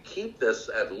get to keep this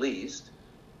at least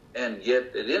and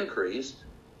get it increased?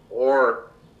 Or,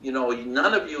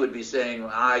 none of you would be saying,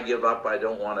 I give up, I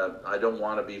don't want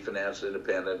to be financially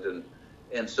independent.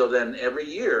 And so then every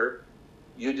year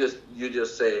you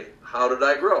just say, how did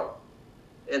I grow?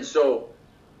 And so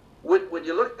when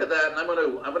you look at that, and I'm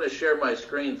going to share my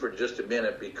screen for just a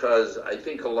minute, because I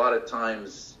think a lot of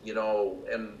times,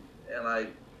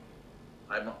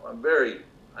 I'm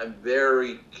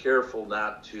very careful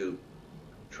not to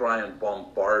try and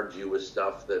bombard you with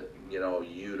stuff that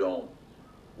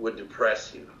would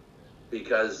depress you,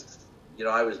 because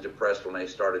I was depressed when I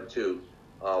started too.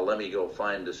 Let me go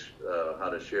find this, how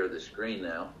to share the screen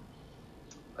now.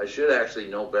 I should actually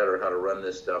know better how to run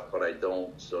this stuff, but I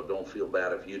don't, so don't feel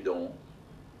bad if you don't.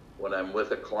 When I'm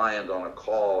with a client on a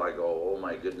call, I go, oh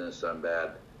my goodness, I'm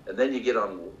bad. And then you get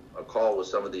on a call with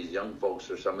some of these young folks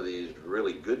or some of these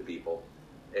really good people,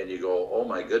 and you go, oh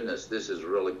my goodness, this is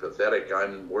really pathetic.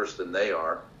 I'm worse than they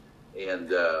are.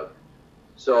 And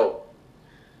so,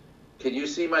 can you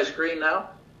see my screen now?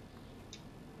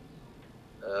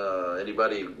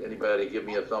 Anybody give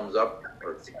me a thumbs up?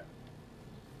 Or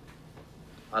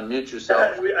unmute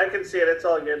yourself. I can see it. It's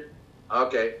all good.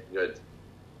 Okay, good.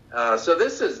 So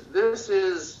this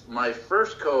is my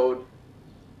first code,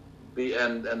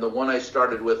 and the one I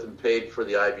started with and paid for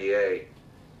the IBA.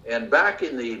 And back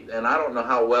and I don't know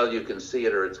how well you can see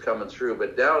it or it's coming through,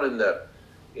 but down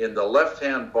in the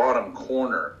left-hand bottom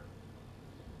corner,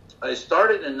 I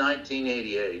started in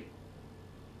 1988,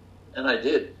 and I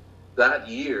did that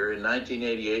year in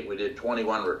 1988. We did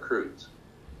 21 recruits,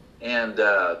 and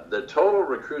the total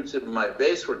recruits in my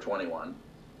base were 21.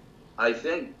 I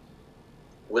think,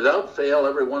 without fail,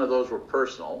 every one of those were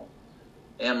personal,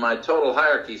 and my total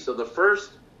hierarchy. So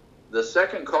the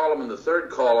second column and the third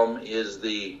column is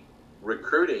the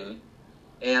recruiting,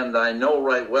 and I know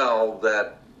right well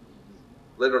that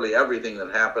literally everything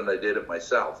that happened, I did it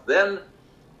myself. Then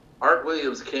Art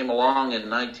Williams came along in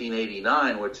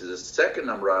 1989, which is the second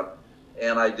number up,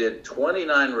 and I did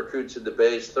 29 recruits in the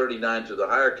base, 39 to the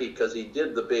hierarchy, because he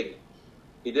did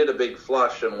a big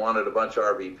flush and wanted a bunch of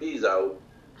RVPs out.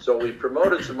 So we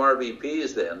promoted some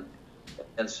RVPs then,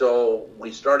 and so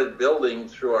we started building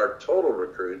through our total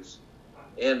recruits,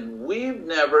 and we've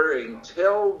never,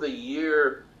 until the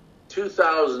year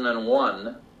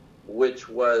 2001, which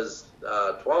was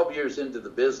 12 years into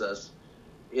the business,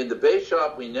 in the base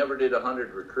shop we never did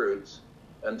 100 recruits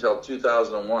until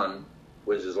 2001,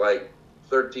 which is like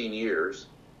 13 years.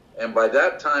 And by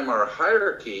that time our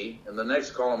hierarchy in the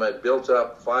next column had built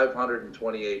up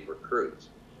 528 recruits.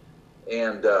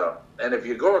 And if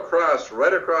you go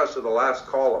right across to the last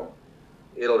column,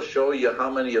 it'll show you how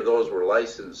many of those were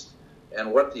licensed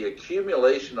and what the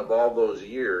accumulation of all those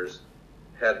years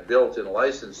had built in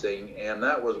licensing. And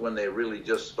that was when they really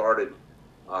just started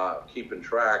keeping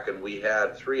track, and we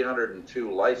had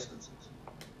 302 licenses.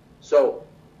 So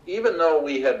even though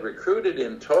we had recruited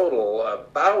in total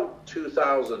about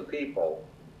 2,000 people,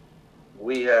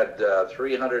 we had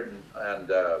 300 and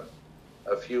a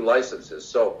few licenses.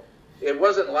 So it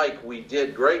wasn't like we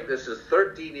did great. This is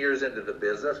 13 years into the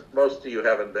business. Most of you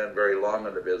haven't been very long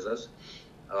in the business.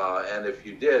 And if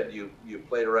you did, you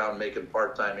played around making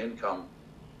part-time income.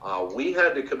 We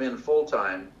had to come in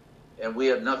full-time, and we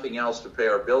had nothing else to pay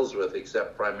our bills with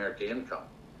except primary income.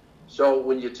 So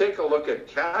when you take a look at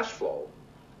cash flow,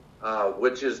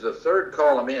 which is the third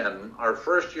column in, our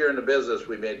first year in the business,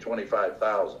 we made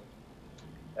 $25,000.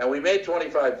 And we made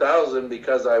 $25,000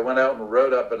 because I went out and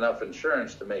wrote up enough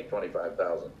insurance to make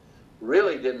 $25,000.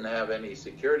 Really didn't have any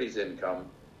securities income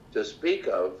to speak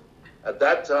of. At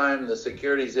that time, the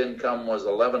securities income was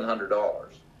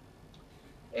 $1,100.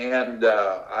 And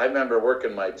I remember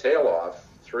working my tail off,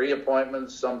 3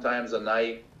 appointments, sometimes a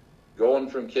night, going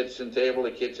from kitchen table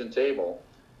to kitchen table.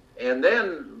 And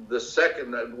then the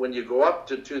second, when you go up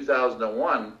to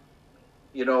 2001,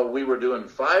 we were doing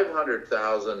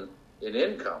 $500,000 in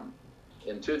income.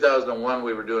 In 2001,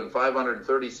 we were doing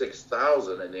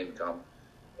 $536,000 in income.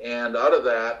 And out of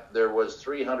that, there was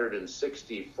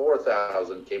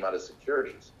 $364,000 came out of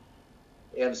securities.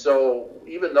 And so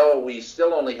even though we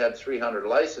still only had 300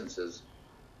 licenses,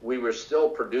 we were still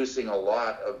producing a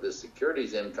lot of the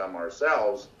securities income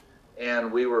ourselves,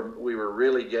 and we were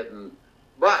really getting.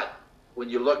 But when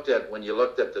you looked at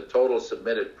the total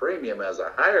submitted premium as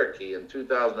a hierarchy in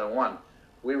 2001,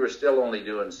 we were still only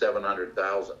doing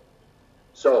 700,000.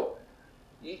 So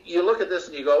you look at this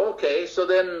and you go, okay, so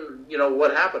then,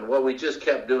 what happened? Well, we just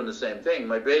kept doing the same thing.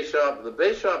 The base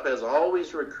shop has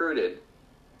always recruited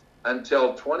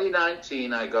until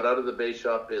 2019. I got out of the base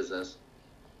shop business.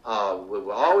 We've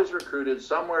always recruited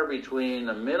somewhere between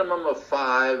a minimum of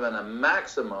 5 and a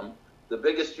maximum. The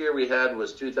biggest year we had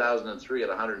was 2003 at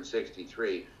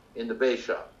 163 in the base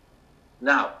shop.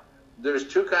 Now, there's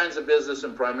 2 kinds of business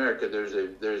in Primerica.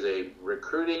 There's a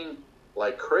recruiting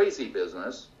like crazy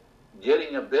business,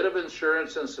 getting a bit of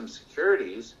insurance and some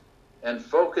securities, and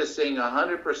focusing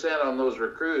 100% on those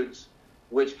recruits,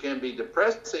 which can be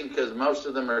depressing because most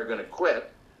of them are going to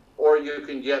quit, or you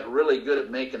can get really good at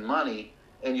making money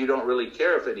and you don't really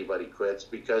care if anybody quits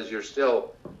because you're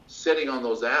still sitting on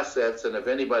those assets, and if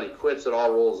anybody quits, it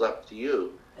all rolls up to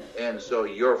you, and so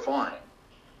you're fine.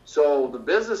 So the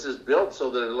business is built so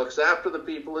that it looks after the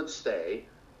people that stay,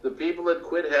 The people that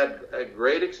quit had a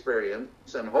great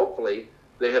experience, and hopefully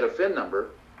they had a FIN number,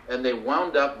 and they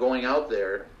wound up going out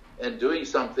there and doing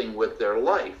something with their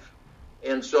life.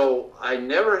 And so I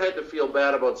never had to feel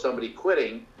bad about somebody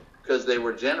quitting, because they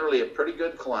were generally a pretty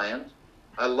good client.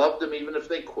 I loved them even if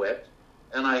they quit,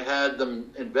 and I had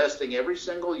them investing every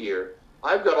single year.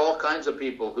 I've got all kinds of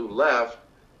people who left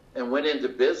and went into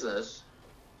business,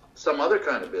 some other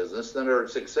kind of business, that are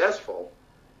successful,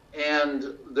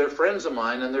 and they're friends of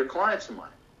mine and they're clients of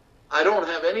mine. I don't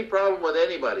have any problem with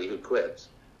anybody who quits.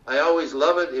 I always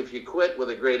love it if you quit with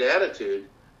a great attitude,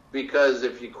 because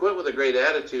if you quit with a great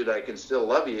attitude, I can still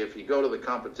love you. If you go to the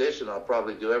competition, I'll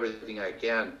probably do everything I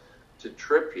can to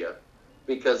trip you,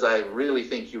 because I really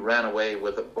think you ran away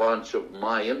with a bunch of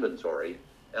my inventory,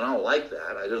 and I don't like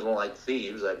that. I just don't like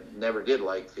thieves. I never did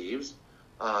like thieves.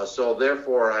 So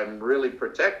therefore, I'm really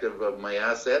protective of my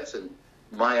assets, and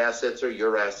my assets are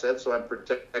your assets, so I'm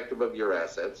protective of your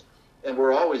assets. And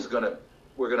we're always gonna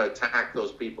attack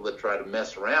those people that try to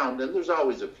mess around, and there's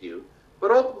always a few.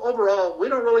 But overall, we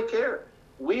don't really care.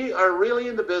 We are really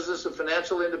in the business of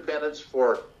financial independence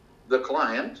for the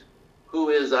client, who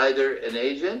is either an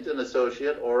agent, an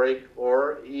associate,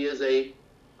 or he is a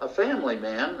family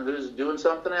man who's doing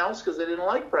something else because they didn't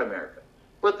like Primerica.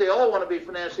 But they all want to be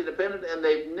financially independent, and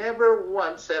they've never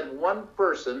once had one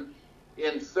person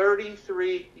in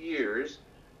 33 years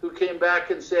who came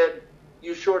back and said,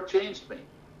 "You shortchanged me."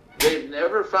 They've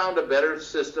never found a better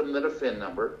system than a FIN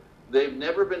number. They've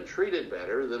never been treated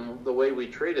better than the way we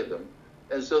treated them.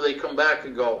 And so they come back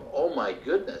and go, "Oh my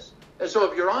goodness." And so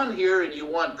if you're on here and you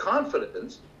want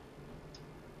confidence,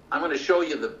 I'm going to show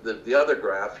you the other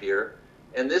graph here.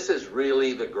 And this is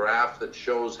really the graph that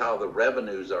shows how the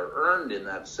revenues are earned in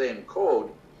that same code.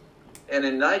 And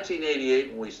in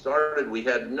 1988, when we started, we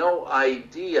had no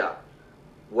idea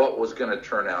what was going to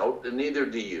turn out, and neither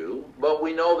do you. But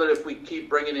we know that if we keep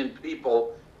bringing in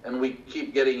people and we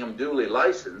keep getting them duly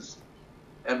licensed,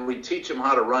 and we teach them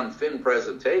how to run FIN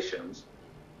presentations,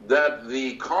 that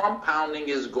the compounding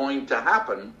is going to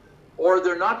happen, or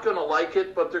they're not going to like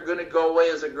it, but they're going to go away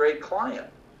as a great client.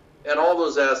 And all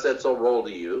those assets will roll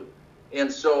to you.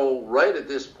 And so right at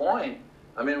this point,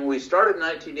 I mean, when we started in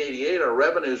 1988, our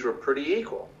revenues were pretty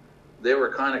equal. They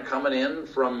were kind of coming in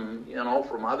from,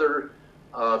 from other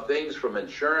things, from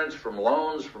insurance, from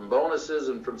loans, from bonuses,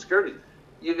 and from securities.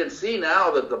 You can see now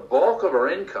that the bulk of our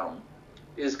income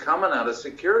is coming out of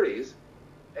securities.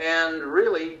 And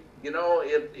really,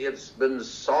 it's been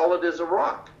solid as a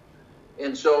rock.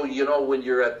 And so, when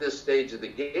you're at this stage of the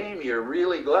game, you're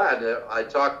really glad. I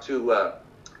talked to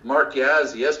Mark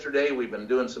Yaz yesterday. We've been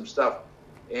doing some stuff.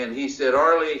 And he said,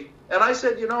 "Arleigh," and I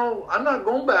said, I'm not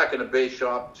going back in a base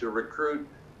shop to recruit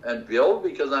and build,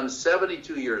 because I'm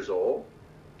 72 years old.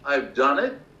 I've done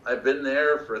it. I've been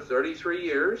there for 33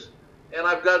 years, and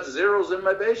I've got zeros in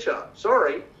my base shop.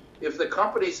 Sorry, if the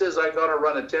company says I got to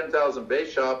run a 10,000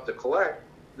 base shop to collect,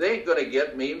 they ain't going to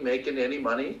get me making any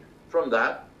money from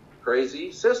that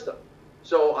crazy system.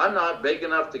 So I'm not big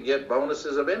enough to get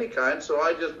bonuses of any kind, so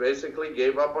I just basically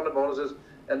gave up on the bonuses.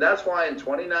 And that's why in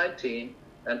 2019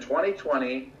 and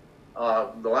 2020,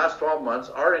 the last 12 months,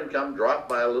 our income dropped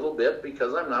by a little bit,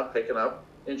 because I'm not picking up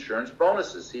insurance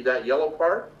bonuses. See that yellow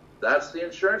part? That's the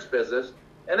insurance business,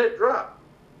 and it dropped.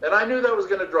 And I knew that was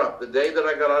going to drop. The day that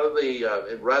I got out of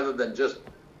the, rather than just,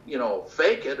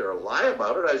 fake it or lie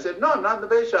about it, I said, no, I'm not in the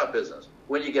base shop business.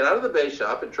 When you get out of the base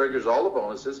shop, it triggers all the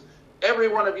bonuses. Every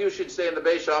one of you should stay in the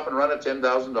base shop and run a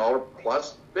 $10,000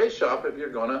 plus base shop if you're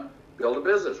going to build a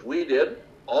business. We did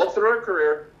all through our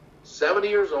career. 70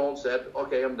 years old, said,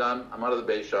 okay, I'm done. I'm out of the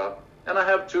base shop. And I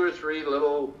have 2 or 3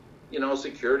 little,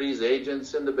 securities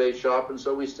agents in the base shop. And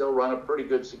so we still run a pretty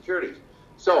good securities.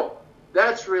 So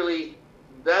that's really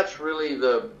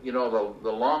the,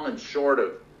 the long and short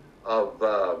of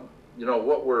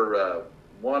what we're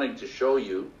wanting to show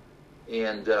you.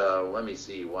 And let me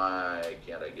see, why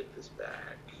can't I get this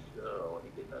back? Oh, let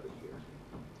me get out of here.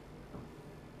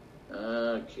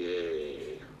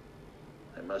 Okay.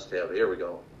 I must have, here we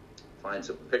go. Find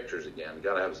some pictures again.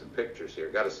 Got to have some pictures here.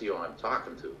 Got to see who I'm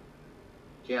talking to.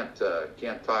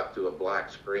 Can't talk to a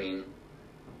black screen.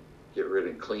 Get rid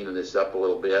of cleaning this up a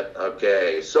little bit.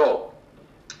 Okay, so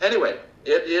anyway,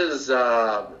 it is,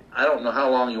 I don't know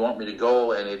how long you want me to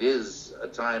go, and it is a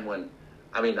time when,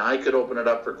 I could open it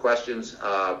up for questions.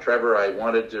 Trevor, I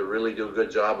wanted to really do a good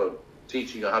job of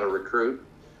teaching you how to recruit.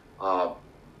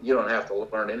 You don't have to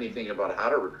learn anything about how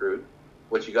to recruit.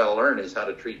 What you got to learn is how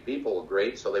to treat people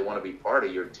great, so they want to be part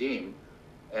of your team.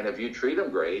 And if you treat them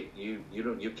great, you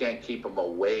can't keep them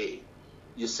away.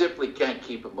 You simply can't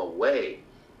keep them away.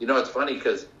 It's funny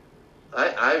because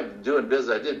I'm doing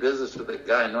business. I did business with a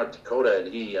guy in North Dakota,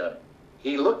 and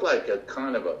he looked like a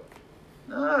kind of a,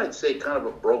 I'd say kind of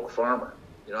a broke farmer.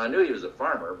 You know, I knew he was a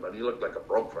farmer, but he looked like a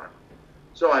broke farmer.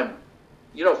 So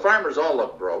farmers all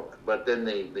look broke, but then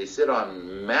they sit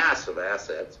on massive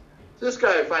assets. This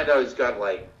guy, I find out he's got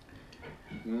like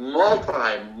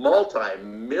multi-millions.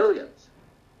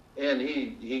 And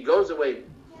he goes away.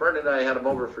 Fern and I had him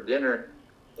over for dinner,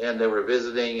 and they were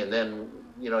visiting, and then,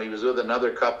 he was with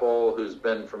another couple who's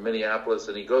been from Minneapolis,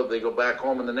 and they go back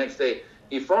home, and the next day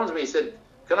he phones me. He said,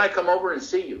 "Can I come over and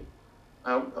see you?"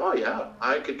 Oh, yeah,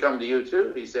 I could come to you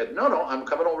too. He said, no, I'm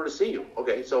coming over to see you.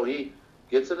 Okay, so he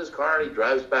gets in his car and he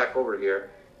drives back over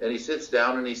here, and he sits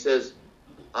down and he says,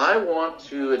 "I want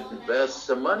to invest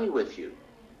some money with you."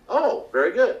 Oh,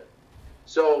 very good.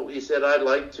 So he said, "I'd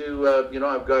like to,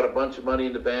 I've got a bunch of money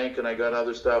in the bank and I got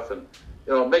other stuff." And,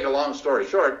 make a long story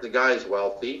short, the guy's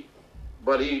wealthy,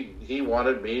 but he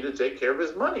wanted me to take care of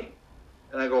his money.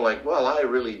 And I go like, well, I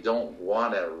really don't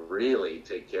want to really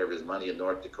take care of his money in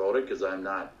North Dakota because I'm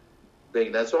not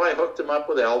big. And so I hooked him up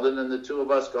with Eldon, and the two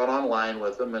of us got online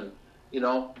with him. And,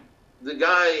 the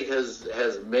guy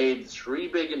has made 3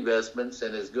 big investments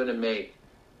and is going to make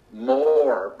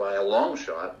more by a long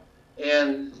shot.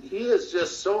 And he is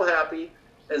just so happy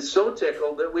and so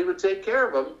tickled that we would take care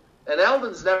of him. And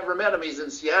Eldon's never met him. He's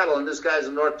in Seattle, and this guy's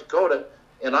in North Dakota.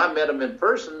 And I met him in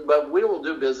person, but we will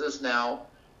do business now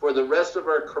for the rest of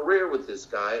our career with this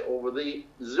guy over the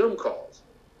Zoom calls.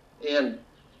 And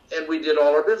we did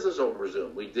all our business over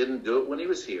Zoom. We didn't do it when he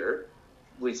was here.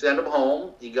 We sent him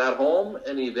home. He got home,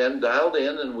 and he then dialed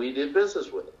in, and we did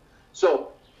business with him.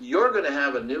 So you're going to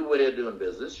have a new way of doing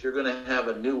business. You're going to have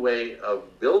a new way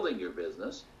of building your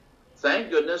business. Thank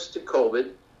goodness to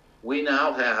COVID, we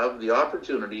now have the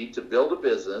opportunity to build a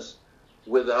business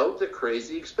without the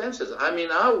crazy expenses. I mean,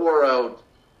 I wore out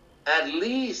at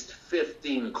least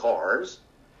 15 cars.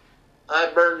 I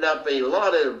burned up a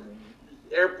lot of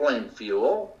airplane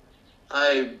fuel.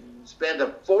 I spent a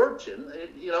fortune.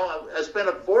 I spent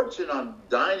a fortune on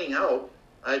dining out.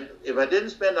 If I didn't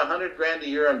spend $100,000 a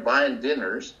year on buying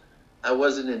dinners, I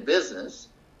wasn't in business.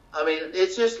 I mean,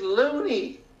 it's just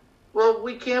loony. Well,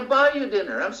 we can't buy you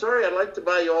dinner. I'm sorry, I'd like to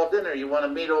buy you all dinner. You want to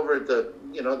meet over at the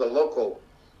local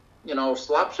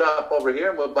slop shop over here,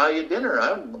 and we'll buy you dinner.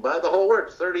 I'll buy the whole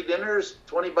works. 30 dinners,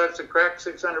 $20 a crack,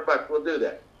 $600. We'll do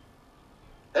that.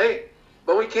 Hey,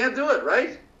 but we can't do it,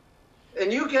 right?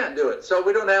 And you can't do it. So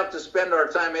we don't have to spend our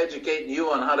time educating you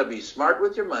on how to be smart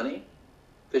with your money,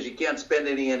 because you can't spend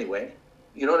any anyway.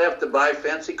 You don't have to buy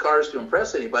fancy cars to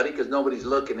impress anybody, because nobody's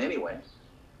looking anyway.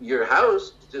 Your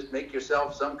house, just make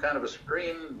yourself some kind of a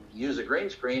screen, use a green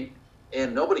screen,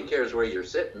 and nobody cares where you're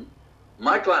sitting.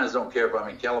 My clients don't care if I'm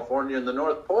in California in the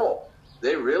North Pole.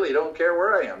 They really don't care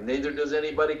where I am. Neither does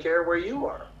anybody care where you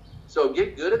are. So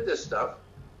get good at this stuff,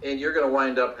 and you're going to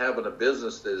wind up having a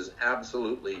business that is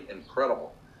absolutely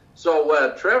incredible.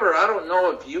 So, Trevor, I don't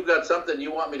know if you got something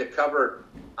you want me to cover.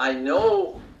 I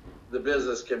know the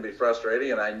business can be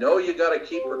frustrating, and I know you got to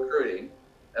keep recruiting,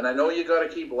 and I know you got to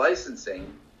keep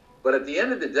licensing. But at the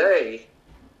end of the day,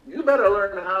 you better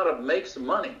learn how to make some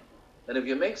money. And if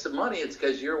you make some money, it's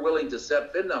because you're willing to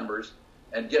set FIN numbers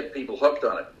and get people hooked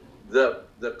on it.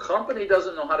 The company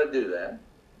doesn't know how to do that.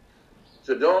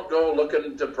 So don't go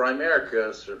looking to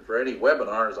Primerica for any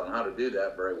webinars on how to do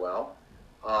that very well.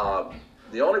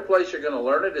 The only place you're going to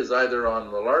learn it is either on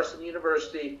the Larson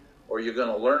University, or you're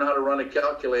going to learn how to run a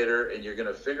calculator, and you're going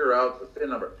to figure out the FIN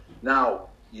number. Now,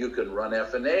 you can run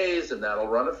FNAs, and that'll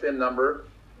run a FIN number.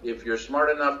 If you're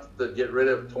smart enough to get rid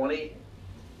of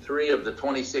 23 of the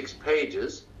 26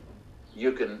 pages,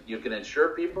 you can insure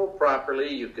people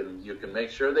properly. You can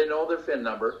make sure they know their FIN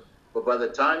number. But by the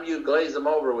time you glaze them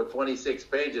over with 26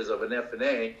 pages of an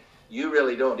FNA, you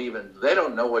really they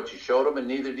don't know what you showed them, and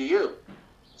neither do you.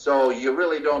 So you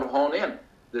really don't hone in.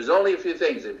 There's only a few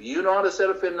things. If you know how to set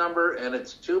a FIN number and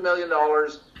it's $2 million,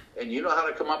 and you know how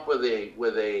to come up with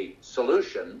a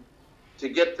solution to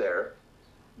get there,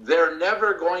 they're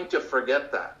never going to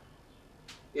forget that.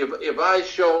 If I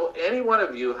show any one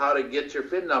of you how to get your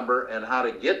FIN number and how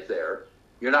to get there,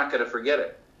 you're not going to forget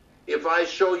it. If I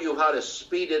show you how to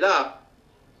speed it up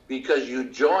because you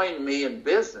joined me in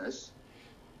business,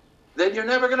 then you're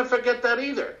never going to forget that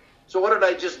either. So what did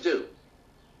I just do?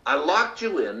 I locked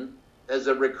you in as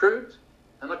a recruit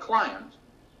and a client.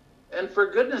 And for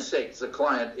goodness sakes, the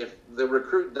client, if the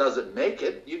recruit doesn't make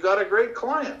it, you got a great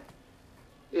client.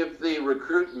 If the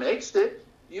recruit makes it,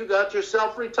 you got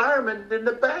yourself retirement in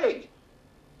the bag.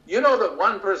 You know that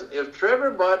one person, if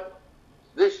Trevor bought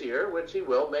this year, which he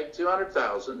will, make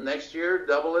 $200,000, next year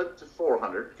double it to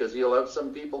 $400, because he'll have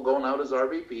some people going out as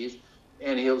RVPs,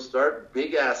 and he'll start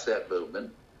big asset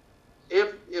movement.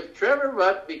 If Trevor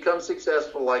Butt becomes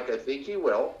successful, like I think he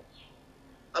will,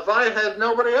 if I had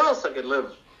nobody else, I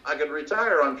could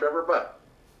retire on Trevor Butt.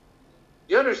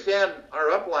 You understand,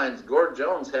 our uplines, Gord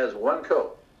Jones has one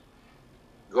code.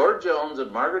 Gord Jones and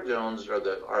Margaret Jones are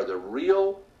the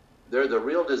real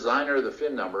designer of the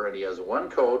FIN number, and he has one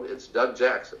code. It's Doug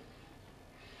Jackson.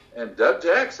 And Doug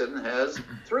Jackson has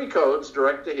 3 codes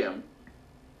direct to him,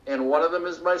 and one of them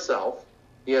is myself.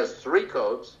 He has 3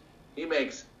 codes. He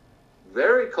makes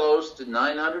very close to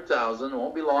 900,000.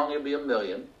 Won't be long, it'll be $1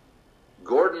 million.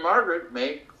 Gord and Margaret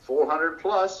make 400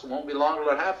 plus. Won't be long,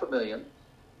 it'll be $500,000.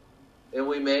 And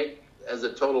we make, as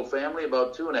a total family,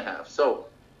 about 2.5. So,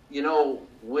 you know,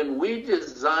 when we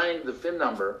designed the FIN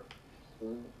number,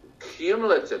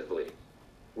 cumulatively,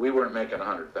 we weren't making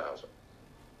 100,000.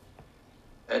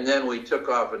 And then we took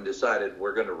off and decided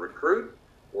we're going to recruit,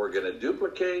 we're going to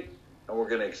duplicate, and we're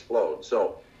going to explode.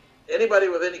 So anybody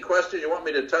with any question, you want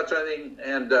me to touch on anything,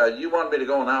 and you want me to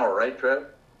go an hour, right, Trev?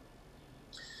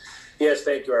 Yes,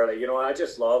 thank you, Arleigh. You know, I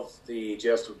just love the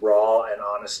just raw and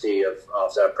honesty of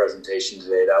that presentation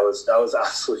today. That was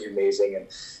absolutely amazing.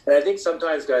 And I think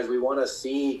sometimes, guys, we want to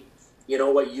see, you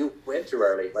know, what you went through,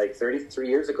 Arleigh, like 33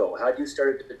 years ago. How you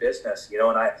started the business, you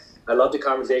know, and I love the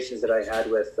conversations that I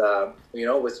had with, you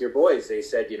know, with your boys. They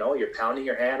said, you know, you're pounding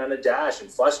your hand on a dash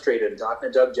and frustrated and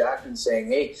talking to Doug Jackson saying,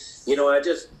 hey, you know,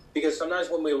 because sometimes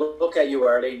when we look at you,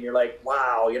 Arleigh, and you're like,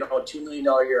 wow, you know, a $2 million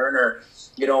a year earner,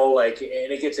 you know, like,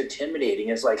 and it gets intimidating.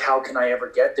 It's like, how can I ever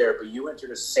get there? But you went through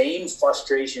the same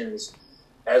frustrations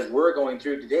as we're going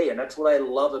through today. And that's what I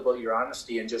love about your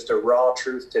honesty and just a raw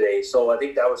truth today. So I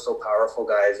think that was so powerful,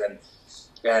 guys. And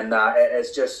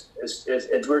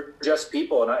we're just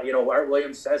people. And, you know, Art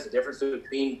Williams says the difference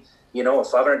between, you know, a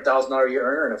 $500,000 a year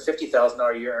earner and a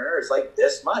 $50,000 a year earner is like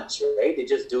this much, right? They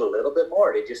just do a little bit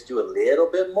more. They just do a little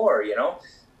bit more, you know?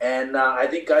 And I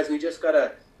think, guys, we just got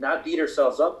to not beat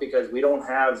ourselves up because we're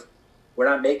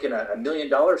not making $1 million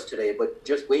today, but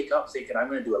just wake up thinking, I'm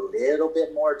going to do a little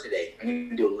bit more today. I'm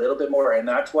going to do a little bit more. And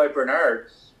that's why Bernard,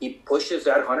 he pushes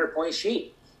that 100-point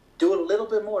sheet. Do a little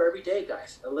bit more every day,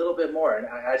 guys. A little bit more. And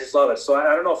I just love it. So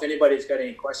I don't know if anybody's got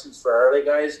any questions for Arleigh,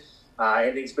 guys.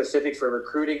 Anything specific for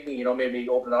recruiting, you know, maybe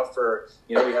open up for,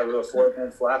 you know, we have a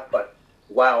 4-month left. But,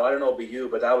 wow, I don't know about you,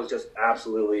 but that was just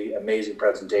absolutely amazing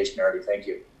presentation, Arleigh. Thank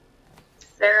you.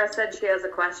 Sarah said she has a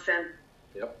question.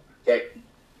 Yep. Okay.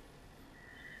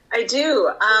 I do.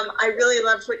 I really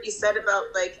loved what you said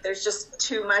about, like, there's just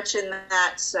too much in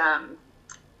that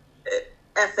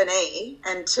F&A,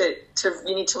 and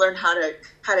you need to learn how to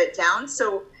cut it down.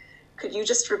 So could you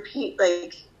just repeat,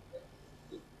 like,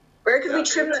 where could we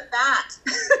trim the fat?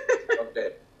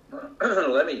 Okay.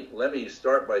 Let me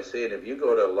start by saying, if you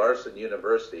go to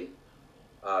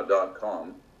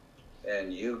larsonuniversity.com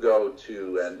and you go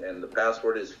to, and the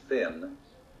password is FIN,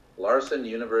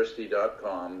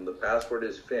 larsonuniversity.com, the password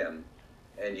is FIN,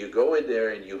 and you go in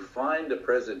there and you find a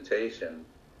presentation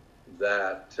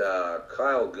that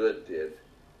Kyle Good did.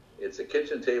 It's a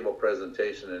kitchen table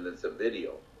presentation and it's a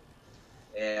video.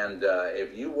 And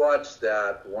if you watch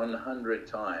that 100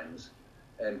 times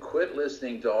and quit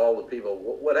listening to all the people,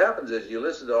 what happens is you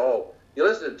listen to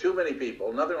too many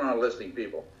people, nothing wrong with listening to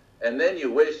people, and then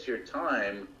you waste your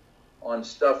time on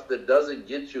stuff that doesn't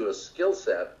get you a skill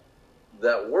set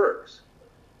that works.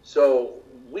 So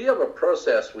we have a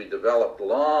process we developed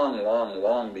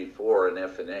long before an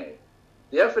F&A.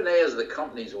 The F&A is the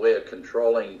company's way of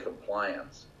controlling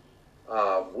compliance.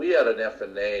 We had an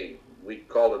F&A, we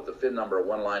called it the FIN number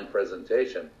one-line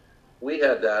presentation. We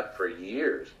had that for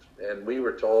years, and we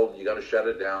were told, you got to shut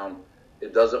it down.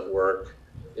 It doesn't work.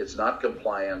 It's not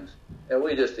compliant. And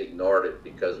we just ignored it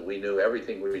because we knew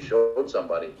everything we showed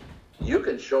somebody. You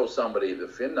can show somebody the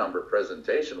FIN number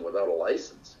presentation without a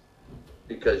license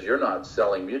because you're not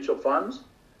selling mutual funds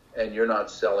and you're not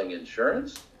selling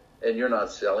insurance and you're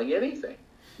not selling anything.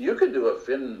 You can do a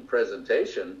FIN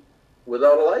presentation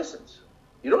without a license.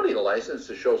 You don't need a license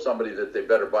to show somebody that they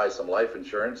better buy some life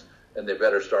insurance and they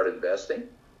better start investing.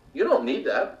 You don't need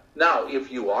that. Now,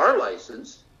 if you are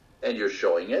licensed and you're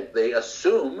showing it, they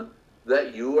assume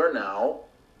that you are now,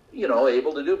 you know,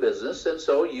 able to do business, and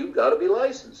so you've got to be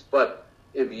licensed. But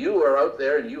if you are out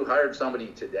there and you hired somebody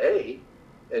today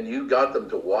and you got them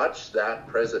to watch that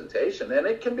presentation, and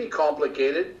it can be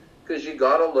complicated because you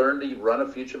got to learn to run a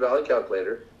future value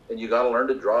calculator, and you got to learn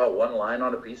to draw one line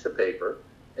on a piece of paper,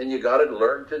 and you got to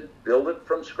learn to build it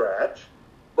from scratch.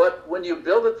 But when you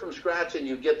build it from scratch and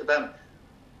you get the benefit,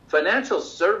 financial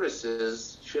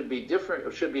services should be different.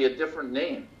 It should be a different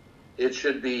name. It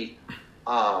should be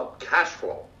cash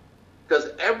flow,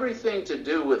 because everything to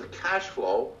do with cash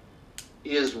flow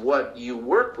is what you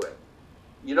work with.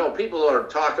 You know, people are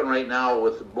talking right now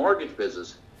with the mortgage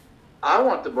business. I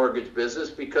want the mortgage business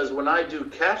because when I do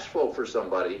cash flow for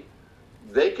somebody,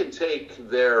 they can take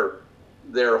their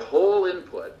whole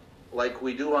input, like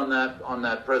we do on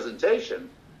that presentation,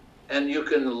 and you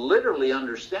can literally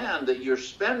understand that you're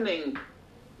spending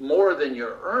more than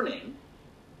you're earning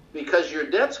because your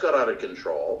debt's got out of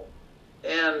control.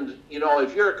 And, you know,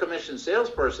 if you're a commission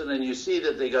salesperson and you see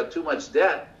that they got too much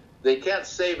debt, they can't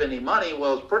save any money.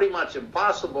 Well, it's pretty much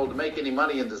impossible to make any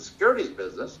money in the securities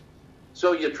business.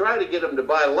 So you try to get them to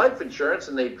buy life insurance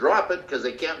and they drop it because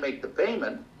they can't make the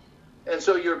payment. And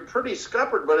so you're pretty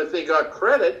scuppered. But if they got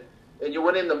credit and you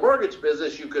went in the mortgage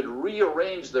business, you could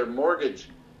rearrange their mortgage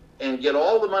and get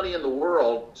all the money in the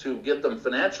world to get them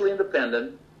financially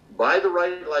independent, buy the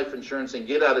right life insurance, and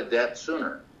get out of debt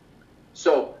sooner.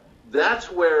 So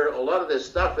that's where a lot of this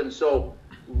stuff, and so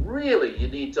really you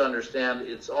need to understand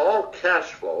it's all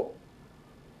cash flow,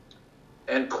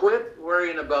 and quit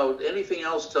worrying about anything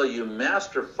else till you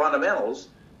master fundamentals.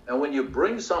 And when you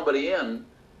bring somebody in,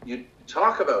 you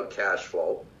talk about cash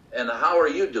flow and how are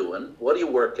you doing? What do you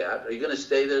work at? Are you going to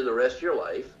stay there the rest of your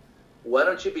life? Why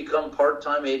don't you become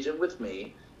part-time agent with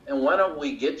me? And why don't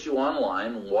we get you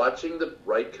online watching the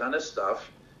right kind of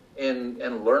stuff and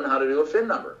learn how to do a FIN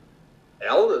number?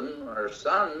 Eldon, our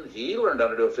son, he learned how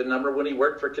to do a FIN number when he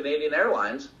worked for Canadian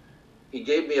Airlines. He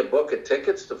gave me a book of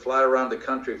tickets to fly around the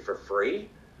country for free.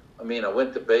 I mean, I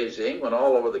went to Beijing, went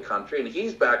all over the country, and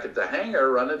he's back at the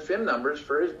hangar running FIN numbers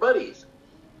for his buddies.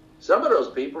 Some of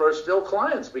those people are still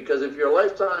clients because if you're a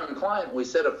lifetime client and we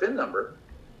set a FIN number,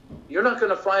 you're not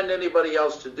going to find anybody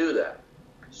else to do that.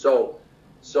 So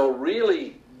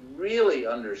really, really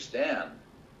understand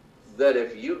that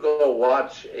if you go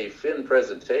watch a FIN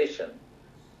presentation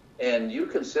and you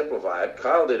can simplify it.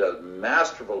 Kyle did a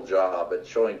masterful job at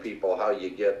showing people how you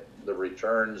get the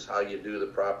returns, how you do the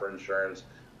proper insurance,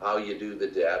 how you do the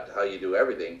debt, how you do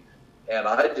everything. And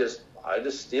I just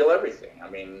steal everything. I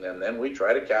mean, and then we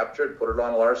try to capture it, put it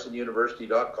on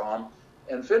larsonuniversity.com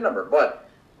and FIN number. But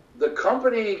the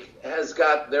company has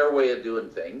got their way of doing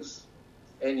things,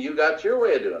 and you got your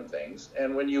way of doing things.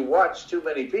 And when you watch too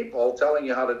many people telling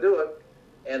you how to do it,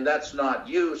 and that's not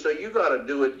you, so you got to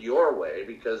do it your way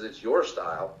because it's your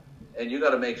style, and you got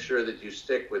to make sure that you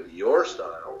stick with your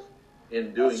style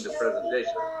in doing the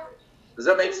presentation. Does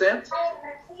that make sense?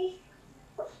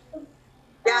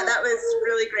 Yeah, that was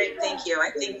really great. Thank you. I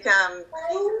think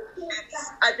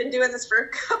I've been doing this for a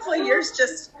couple of years,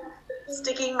 just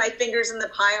sticking my fingers in the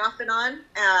pie off and on,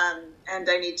 and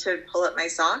I need to pull up my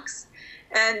socks.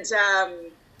 And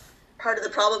part of the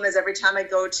problem is every time I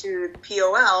go to the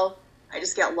POL, I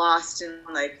just get lost in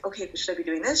like, okay, should I be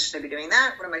doing this? Should I be doing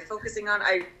that? What am I focusing on?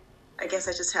 I guess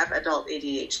I just have adult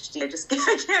ADHD.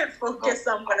 I can't focus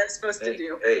on what I'm supposed to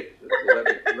do. Hey,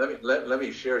 let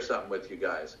me share something with you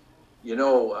guys. You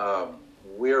know,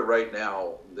 we're right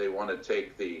now, they want to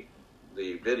take the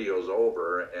videos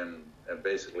over and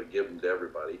basically give them to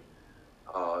everybody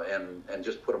and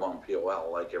just put them on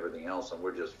POL like everything else. And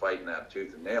we're just fighting that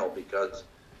tooth and nail because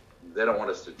they don't want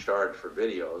us to charge for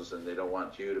videos and they don't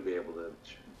want you to be able to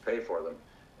pay for them.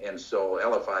 And so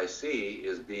LFIC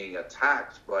is being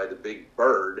attacked by the big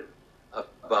bird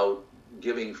about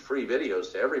giving free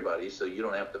videos to everybody so you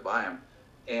don't have to buy them.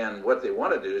 And what they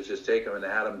want to do is just take them and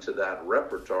add them to that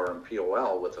repertoire in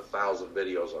POL with 1,000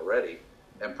 videos already.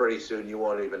 And pretty soon you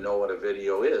won't even know what a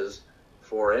video is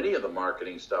for any of the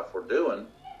marketing stuff we're doing.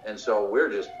 And so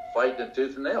we're just fighting it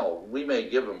tooth and nail. We may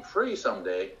give them free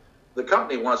someday. The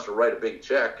company wants to write a big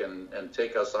check and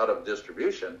take us out of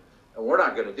distribution. And we're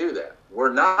not going to do that.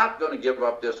 We're not going to give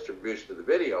up distribution to the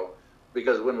video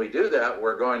because when we do that,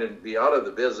 we're going to be out of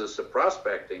the business of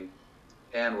prospecting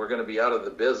and we're going to be out of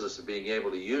the business of being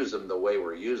able to use them the way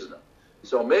we're using them.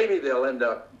 So maybe they'll end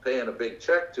up paying a big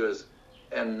check to us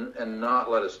and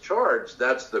not let us charge.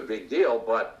 That's the big deal.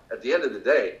 But at the end of the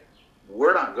day,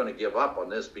 we're not going to give up on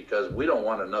this because we don't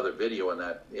want another video in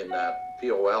that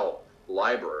POL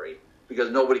library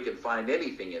because nobody can find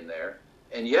anything in there.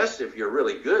 And yes, if you're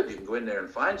really good, you can go in there and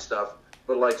find stuff.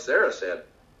 But like Sarah said,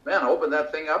 man, I open that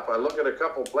thing up, I look at a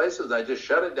couple places, and I just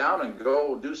shut it down and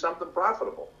go do something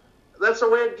profitable. That's the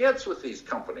way it gets with these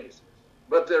companies.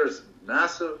 But there's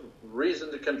massive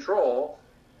reason to control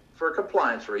for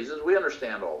compliance reasons. We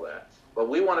understand all that. But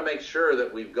we want to make sure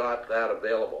that we've got that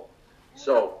available.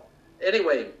 So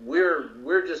anyway,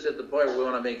 we're just at the point where we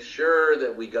want to make sure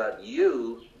that we got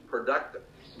you productive.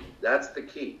 That's the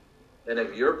key. And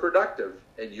if you're productive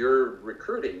and you're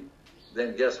recruiting,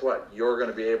 then guess what? You're going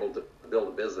to be able to build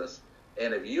a business.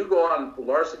 And if you go on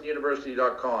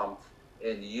larsonuniversity.com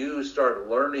and you start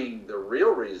learning the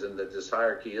real reason that this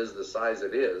hierarchy is the size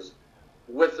it is,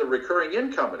 with the recurring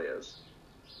income it is,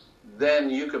 then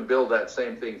you can build that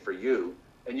same thing for you,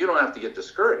 and you don't have to get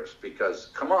discouraged, because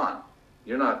come on,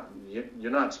 you're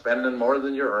not spending more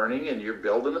than you're earning, and you're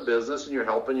building a business, and you're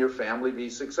helping your family be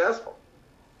successful.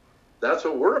 That's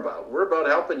what we're about. We're about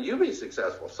helping you be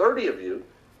successful. 30 of you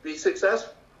be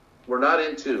successful. We're not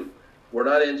into,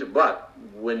 but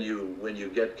when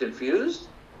you get confused,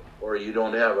 or you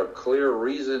don't have a clear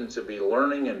reason to be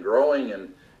learning and growing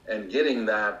and getting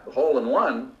that hole in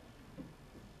one,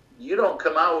 you don't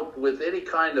come out with any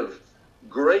kind of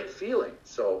great feeling.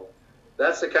 So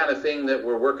that's the kind of thing that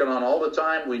we're working on all the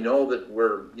time. We know that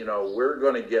we're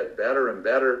going to get better and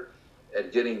better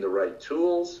at getting the right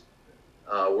tools.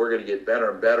 We're going to get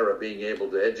better and better at being able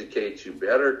to educate you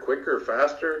better, quicker,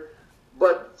 faster.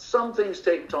 But some things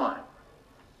take time,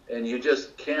 and you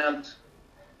just can't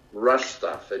rush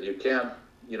stuff, and you can't,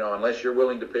 unless you're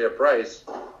willing to pay a price.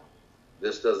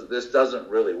 This doesn't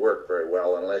really work very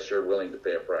well unless you're willing to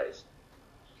pay a price.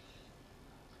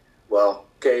 Well,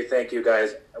 okay, thank you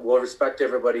guys. We'll respect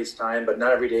everybody's time, but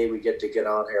not every day we get to get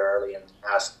on here, Arleigh, and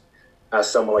ask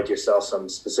someone like yourself some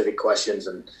specific questions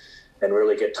and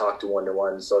really get talked to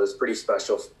one-to-one. So it's pretty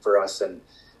special for us. And,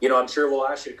 I'm sure we'll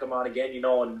ask you to come on again, in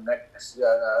the next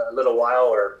a little while,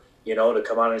 or, to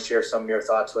come on and share some of your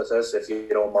thoughts with us, if you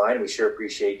don't mind. We sure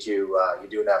appreciate you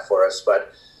doing that for us.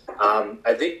 But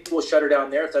I think we'll shut her down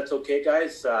there, if that's okay,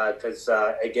 guys, because,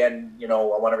 again, I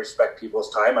want to respect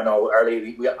people's time. I know,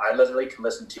 Arleigh, I literally can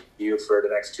listen to you for the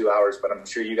next 2 hours, but I'm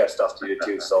sure you got stuff to do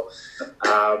too. So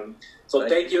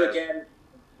thank you again.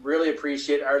 Really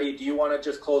appreciate it. Arleigh, do you want to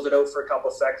just close it out for a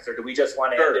couple seconds, or do we just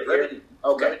want to end it here?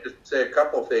 Okay. Let me just say a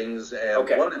couple things. And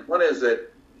okay. One is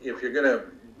that if you're going to,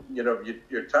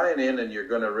 you're tying in and you're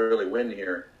going to really win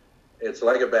here, it's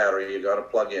like a battery. You got to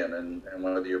plug in, and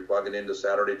whether you're plugging into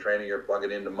Saturday training, you're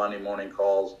plugging into Monday morning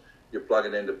calls, you're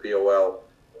plugging into POL.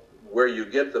 Where you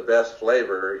get the best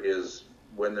flavor is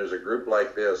when there's a group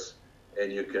like this,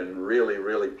 and you can really,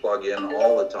 really plug in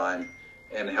all the time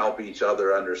and help each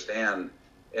other understand.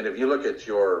 And if you look at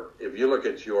your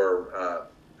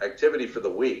activity for the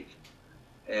week,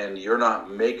 and you're not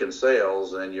making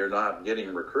sales, and you're not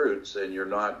getting recruits, and you're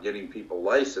not getting people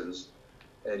licensed,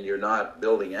 and you're not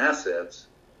building assets,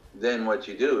 then what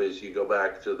you do is you go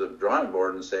back to the drawing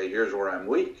board and say, here's where I'm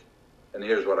weak, and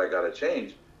here's what I got to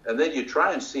change. And then you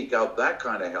try and seek out that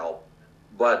kind of help.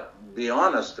 But be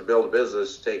honest, to build a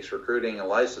business takes recruiting and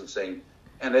licensing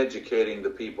and educating the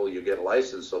people you get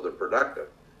licensed so they're productive.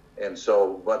 And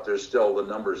so, but there's still the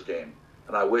numbers game.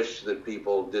 And I wish that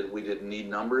we didn't need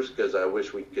numbers, because I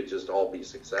wish we could just all be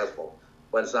successful.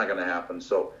 But it's not going to happen.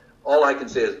 So all I can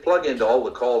say is plug into all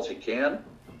the calls you can.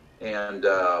 And,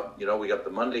 we got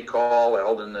the Monday call.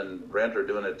 Eldon and Brent are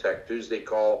doing a Tech Tuesday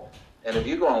call. And if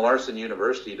you go on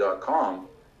larsonuniversity.com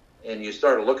and you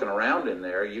start looking around in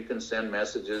there, you can send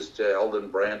messages to Eldon,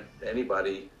 Brent,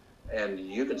 anybody, and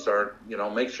you can start,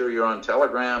 make sure you're on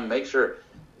Telegram. Make sure.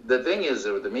 The thing is,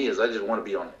 to me, is I just want to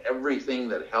be on everything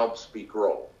that helps me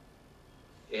grow.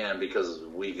 And because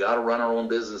we got to run our own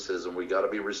businesses, and we got to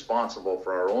be responsible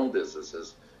for our own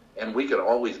businesses, and we could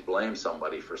always blame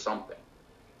somebody for something.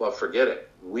 Well, forget it.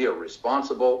 We are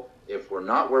responsible. If we're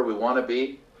not where we want to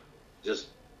be, just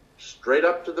straight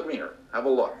up to the mirror. Have a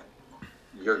look.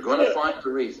 You're going to find the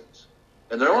reasons.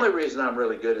 And the only reason I'm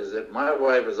really good is that my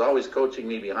wife is always coaching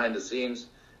me behind the scenes,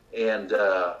 and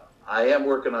I am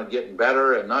working on getting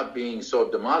better and not being so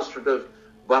demonstrative,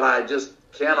 but I just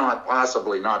cannot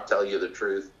possibly not tell you the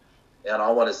truth. And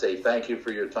I want to say thank you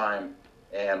for your time,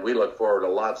 and we look forward to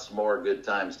lots more good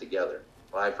times together.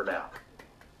 Bye for now.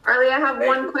 Arleigh, I have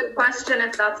one quick question,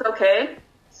 if that's okay.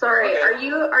 Sorry, okay.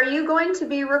 Are you going to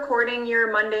be recording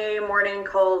your Monday morning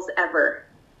calls ever?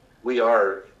 We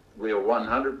are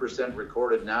 100%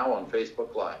 recorded now on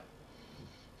Facebook Live.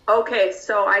 Okay,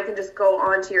 so I can just go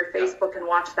onto your Facebook and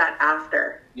watch that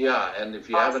after. Yeah, and if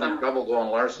you have any trouble, go on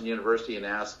Larson University and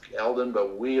ask Eldon,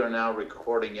 but we are now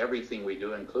recording everything we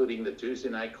do, including the Tuesday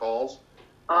night calls.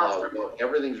 Awesome.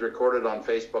 Everything's recorded on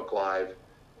Facebook Live,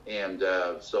 and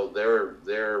so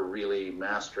they're really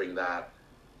mastering that.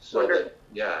 So wonderful. That,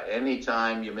 yeah,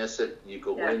 anytime you miss it, you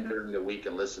go in during the week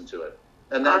and listen to it.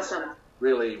 And that's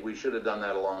really, we should have done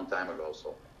that a long time ago,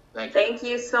 so thank you. Thank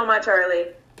you so much,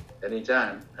 Arleigh.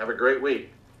 Anytime. Have a great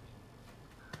week.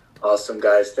 Awesome,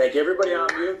 guys. Thank you. Everybody on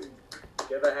mute,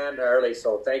 give a hand to Arleigh.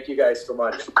 So thank you guys so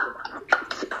much.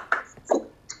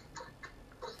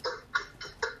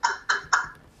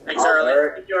 Thanks, Arleigh.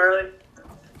 Right. Thank you, Arleigh.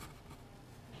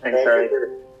 Thanks, Arleigh.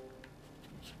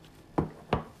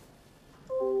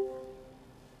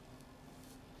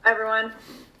 everyone.